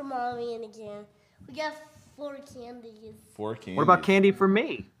candy for mommy and again. We got 4 candies. 4 candy. What about candy for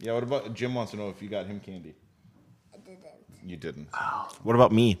me? Yeah. What about Jim wants to know if you got him candy? I didn't. You didn't. What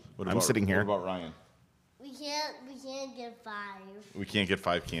about me? I'm about- sitting here. What about Ryan? We can't get 5. We can't get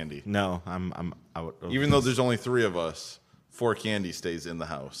 5 candy. No, I'm out. Even though there's only 3 of us, 4 candy stays in the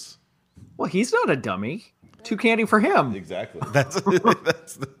house. Well, he's not a dummy. 2 candy for him. Exactly. that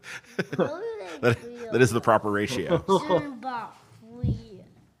is the proper ratio.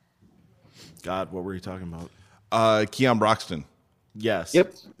 God, what were you talking about? Keon Broxton. Yes.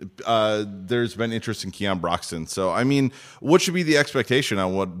 Yep. There's been interest in Keon Broxton. So, I mean, what should be the expectation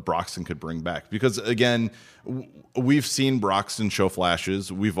on what Broxton could bring back? Because, again, we've seen Broxton show flashes.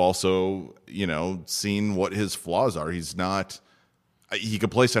 We've also, seen what his flaws are. He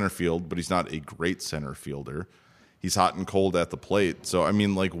could play center field, but he's not a great center fielder. He's hot and cold at the plate. So, I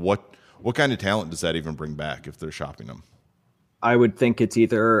mean, like, what kind of talent does that even bring back if they're shopping him? I would think it's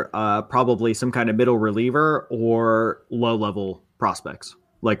either probably some kind of middle reliever or low-level prospects,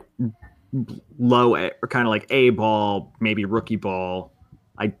 like low or kind of like A ball, maybe rookie ball.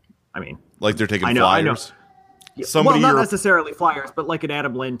 I mean, like they're taking I flyers. know. Well, not necessarily flyers, but like an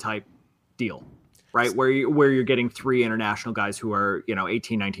Adam Lynn type deal, right? Where you're getting 3 international guys who are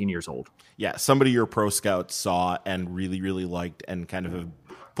 18, 19 years old. Yeah, somebody your pro scout saw and really, really liked and kind of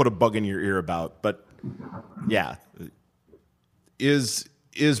put a bug in your ear about. But yeah. Is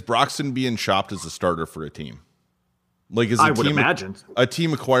Broxton being shopped as a starter for a team? Like, is I would imagine a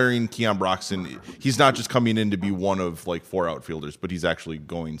team acquiring Keon Broxton? He's not just coming in to be one of like 4 outfielders, but he's actually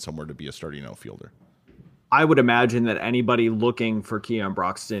going somewhere to be a starting outfielder. I would imagine that anybody looking for Keon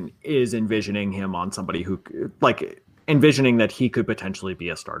Broxton is envisioning him on somebody who, like, envisioning that he could potentially be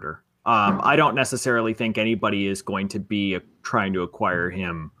a starter. I don't necessarily think anybody is going to be trying to acquire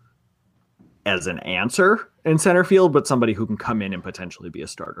him as an answer in center field, but somebody who can come in and potentially be a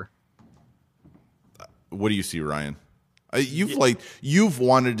starter. What do you see, Ryan? You've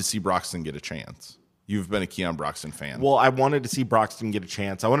wanted to see Broxton get a chance. You've been a Keon Broxton fan. Well, I wanted to see Broxton get a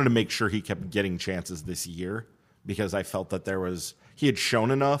chance. I wanted to make sure he kept getting chances this year because I felt that he had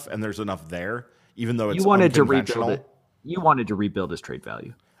shown enough and there's enough there, even though it's you wanted to unconventional. rebuild it. You wanted to rebuild his trade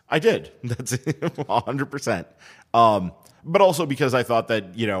value. I did. That's 100%. But also because I thought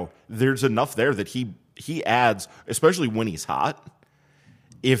that, there's enough there that he he adds, especially when he's hot.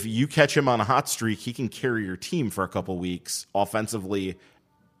 If you catch him on a hot streak, he can carry your team for a couple weeks offensively,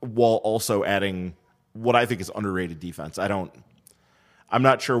 while also adding what I think is underrated defense. I'm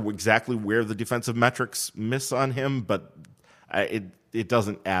not sure exactly where the defensive metrics miss on him, but it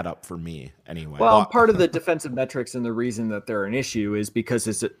doesn't add up for me anyway. Well, part of the defensive metrics and the reason that they're an issue is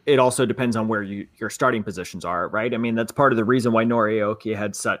because it also depends on where your starting positions are, right? I mean, that's part of the reason why Nori Aoki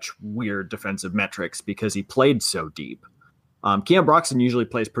had such weird defensive metrics, because he played so deep. Keon Broxton usually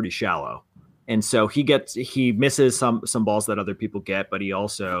plays pretty shallow. And so he misses some balls that other people get, but he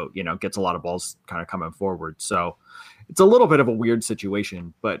also, gets a lot of balls kind of coming forward. So it's a little bit of a weird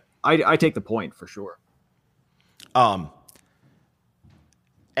situation, but I take the point for sure.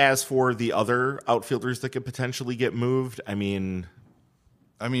 As for the other outfielders that could potentially get moved, I mean,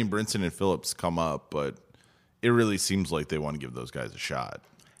 Brinson and Phillips come up, but it really seems like they want to give those guys a shot.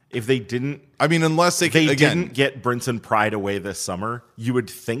 If they didn't, unless didn't get Brinson pried away this summer, you would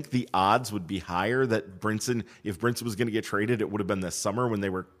think the odds would be higher that if Brinson was going to get traded, it would have been this summer when they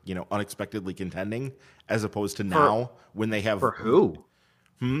were, unexpectedly contending, as opposed to now when they have. For who?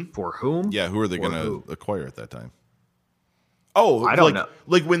 For whom? Yeah, who are they going to acquire at that time? Oh, I don't know.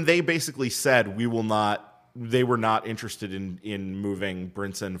 Like when they basically said they were not interested in moving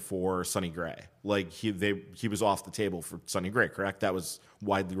Brinson for Sonny Gray. Like he was off the table for Sonny Gray, correct? That was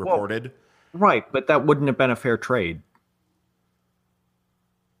widely reported. Well, right, but that wouldn't have been a fair trade.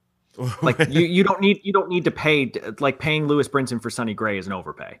 Like you don't need to pay, like paying Lewis Brinson for Sonny Gray is an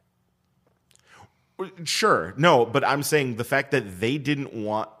overpay. Sure. No, but I'm saying the fact that they didn't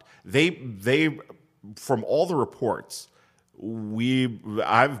want they from all the reports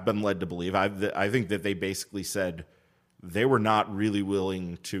I've been led to believe, I think that they basically said they were not really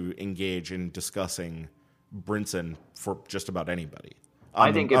willing to engage in discussing Brinson for just about anybody.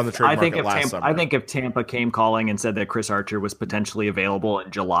 I think if Tampa came calling and said that Chris Archer was potentially available in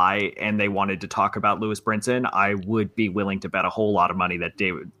July and they wanted to talk about Lewis Brinson, I would be willing to bet a whole lot of money that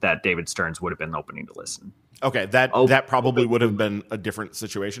David Stearns would have been opening to listen. Okay, that probably would have been a different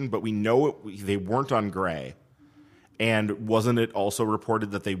situation, but we know they weren't on Gray. And wasn't it also reported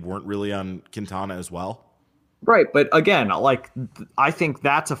that they weren't really on Quintana as well? Right, but again, I think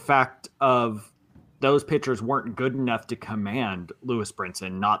that's a fact of those pitchers weren't good enough to command Lewis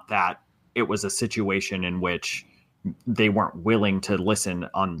Brinson, not that it was a situation in which they weren't willing to listen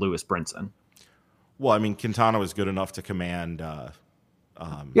on Lewis Brinson. Well, I mean, Quintana was good enough to command.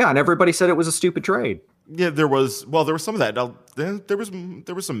 And everybody said it was a stupid trade. Yeah, there was some of that.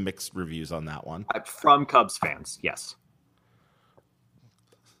 There was some mixed reviews on that one from Cubs fans. Yes.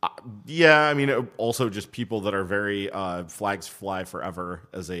 I mean, also just people that are very flags fly forever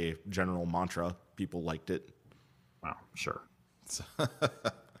as a general mantra. People liked it. Wow, sure.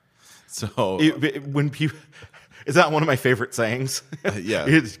 So when people, is that one of my favorite sayings? Yeah,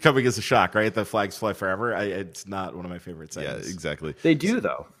 it's coming as a shock, right? The flags fly forever. It's not one of my favorite sayings. Yeah, exactly. They do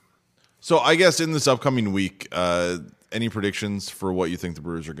though. So I guess in this upcoming week, any predictions for what you think the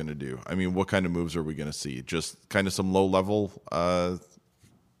Brewers are going to do? I mean, what kind of moves are we going to see? Just kind of some low level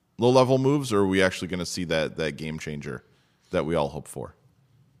moves, or are we actually going to see that game changer that we all hope for?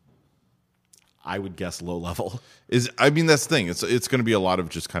 I would guess low level. That's the thing. It's going to be a lot of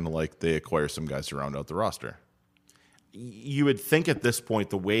just kind of like they acquire some guys to round out the roster. You would think at this point,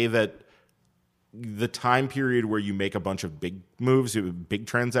 the way that the time period where you make a bunch of big moves, big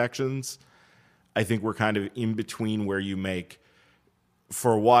transactions, I think we're kind of in between where you make,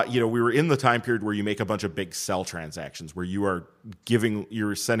 for what, we were in the time period where you make a bunch of big sell transactions where you're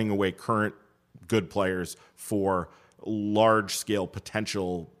sending away current good players for large scale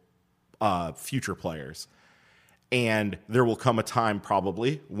potential future players. And there will come a time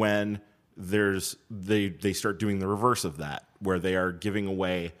probably when they start doing the reverse of that, where they are giving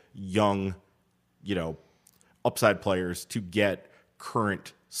away young, upside players to get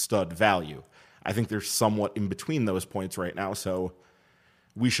current stud value. I think they're somewhat in between those points right now, so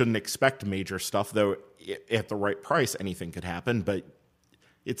we shouldn't expect major stuff, though at the right price anything could happen, but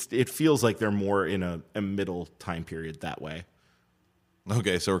it feels like they're more in a middle time period that way.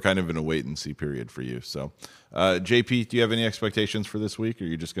 Okay, so we're kind of in a wait and see period for you. So, JP, do you have any expectations for this week, or are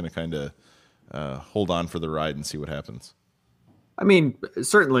you just going to kind of hold on for the ride and see what happens? I mean,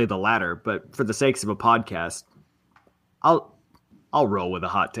 certainly the latter, but for the sakes of a podcast, I'll roll with a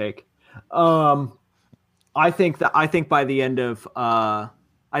hot take. I think by the end of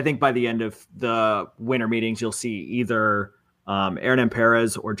the winter meetings, you'll see either Hernan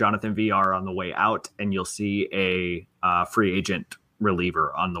Perez or Jonathan Villar on the way out, and you'll see a free agent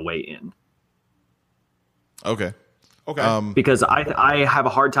reliever on the way in. Okay. Okay. because I have a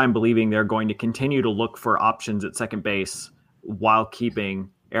hard time believing they're going to continue to look for options at second base while keeping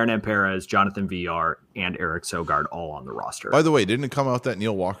Aaron Perez, Jonathan Villar, and Eric Sogard all on the roster. By the way, didn't it come out that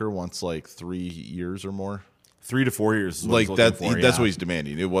Neil Walker wants like 3 years or more? 3 to 4 years. Is what Like he's that. looking for, That's yeah. what he's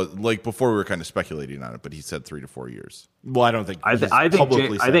demanding. It was like before we were kind of speculating on it, but he said 3 to 4 years. Well, I don't think. I he's think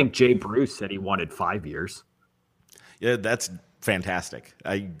publicly I said. think Jay Bruce said he wanted 5 years. Yeah, that's fantastic.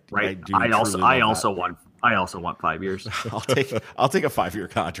 I Right. do. I truly love also want 5 years. that. I'll take a 5-year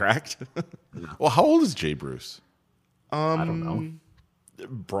contract. Well, how old is Jay Bruce? I don't know.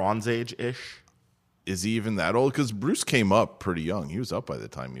 Bronze Age ish. Is he even that old? Because Bruce came up pretty young. He was up by the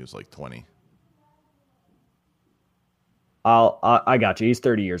time he was like 20. I got you. He's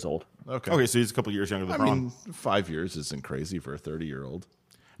 30 years old. Okay. So he's a couple years younger than I Braun. mean, 5 years isn't crazy for a 30-year-old.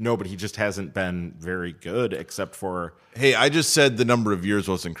 No, but he just hasn't been very good, except for Hey, I just said the number of years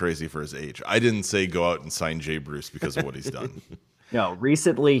wasn't crazy for his age. I didn't say go out and sign Jay Bruce because of what he's done. No,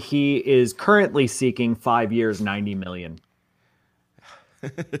 recently he is currently seeking 5 years, $90 million.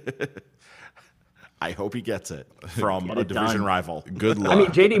 I hope he gets it from Get a it division done. rival. Good luck. I mean,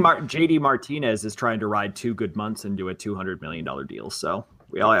 JD Martinez is trying to ride 2 good months into a $200 million deal. So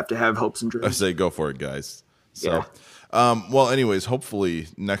we all have to have hopes and I dreams. say go for it, guys. So, Yeah. well, anyways, hopefully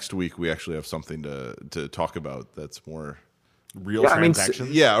next week we actually have something to talk about that's more, Real Yeah, I mean, transactions.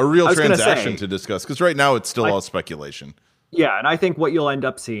 yeah, a real I was gonna transaction say- to discuss. Because right now it's still all speculation. Yeah, and I think what you'll end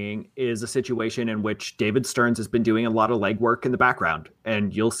up seeing is a situation in which David Stearns has been doing a lot of legwork in the background,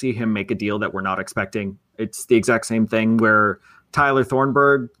 and you'll see him make a deal that we're not expecting. It's the exact same thing where Tyler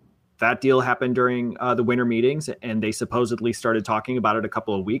Thornburg, that deal happened during the winter meetings, and they supposedly started talking about it a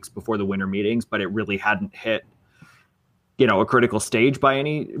couple of weeks before the winter meetings, but it really hadn't hit, a critical stage by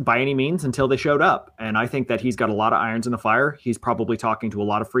any means until they showed up. And I think that he's got a lot of irons in the fire. He's probably talking to a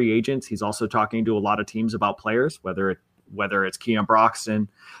lot of free agents. He's also talking to a lot of teams about players, whether it's Keon Broxton,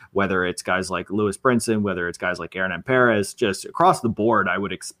 whether it's guys like Lewis Brinson, whether it's guys like Aaron Perez, just across the board, I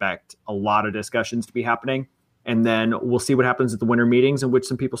would expect a lot of discussions to be happening. And then we'll see what happens at the winter meetings in which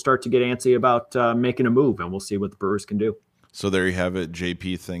some people start to get antsy about making a move, and we'll see what the Brewers can do. So there you have it.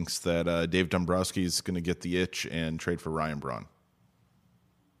 JP thinks that Dave Dombrowski is going to get the itch and trade for Ryan Braun.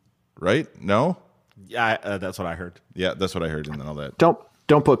 Right? No? Yeah, that's what I heard. Yeah, that's what I heard, and then all that. Don't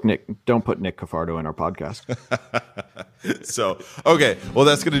put Nick Cafardo in our podcast. So, okay. Well,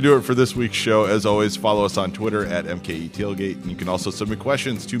 that's going to do it for this week's show. As always, follow us on Twitter at MKE Tailgate. And you can also submit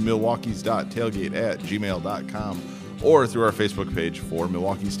questions to milwaukees.tailgate@gmail.com or through our Facebook page for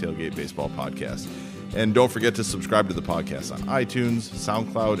Milwaukee's Tailgate Baseball Podcast. And don't forget to subscribe to the podcast on iTunes,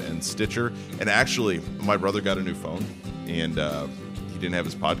 SoundCloud, and Stitcher. And actually, my brother got a new phone, and he didn't have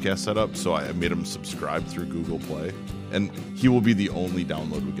his podcast set up, so I made him subscribe through Google Play. And he will be the only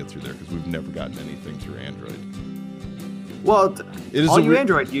download we get through there because we've never gotten anything through Android. Well, It is all a you re-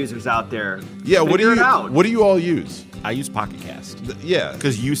 Android users out there, Yeah, figure it out. what do you all use? I use Pocket Cast Yeah,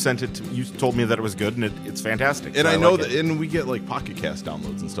 because you sent it. You told me that it was good, and it's fantastic. and So I know like that, it. and we get like Pocket Cast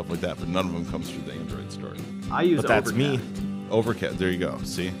downloads and stuff like that, but none of them comes through the Android store. I use But that's me. Overcast. Overcast, there you go.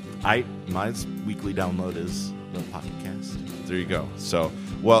 See, Mine's weekly download is the Pocket Cast. there you go. So,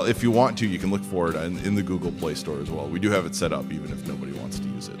 well, if you want to, you can look for it in the Google Play Store as well. We do have it set up, even if nobody wants to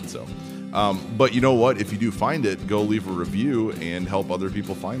use it. So, but you know what? If you do find it, go leave a review and help other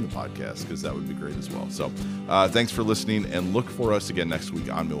people find the podcast because that would be great as well. So, thanks for listening, and look for us again next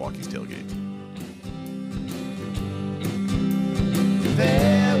week on Milwaukee's Tailgate.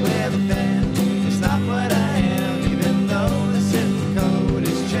 Farewell, farewell.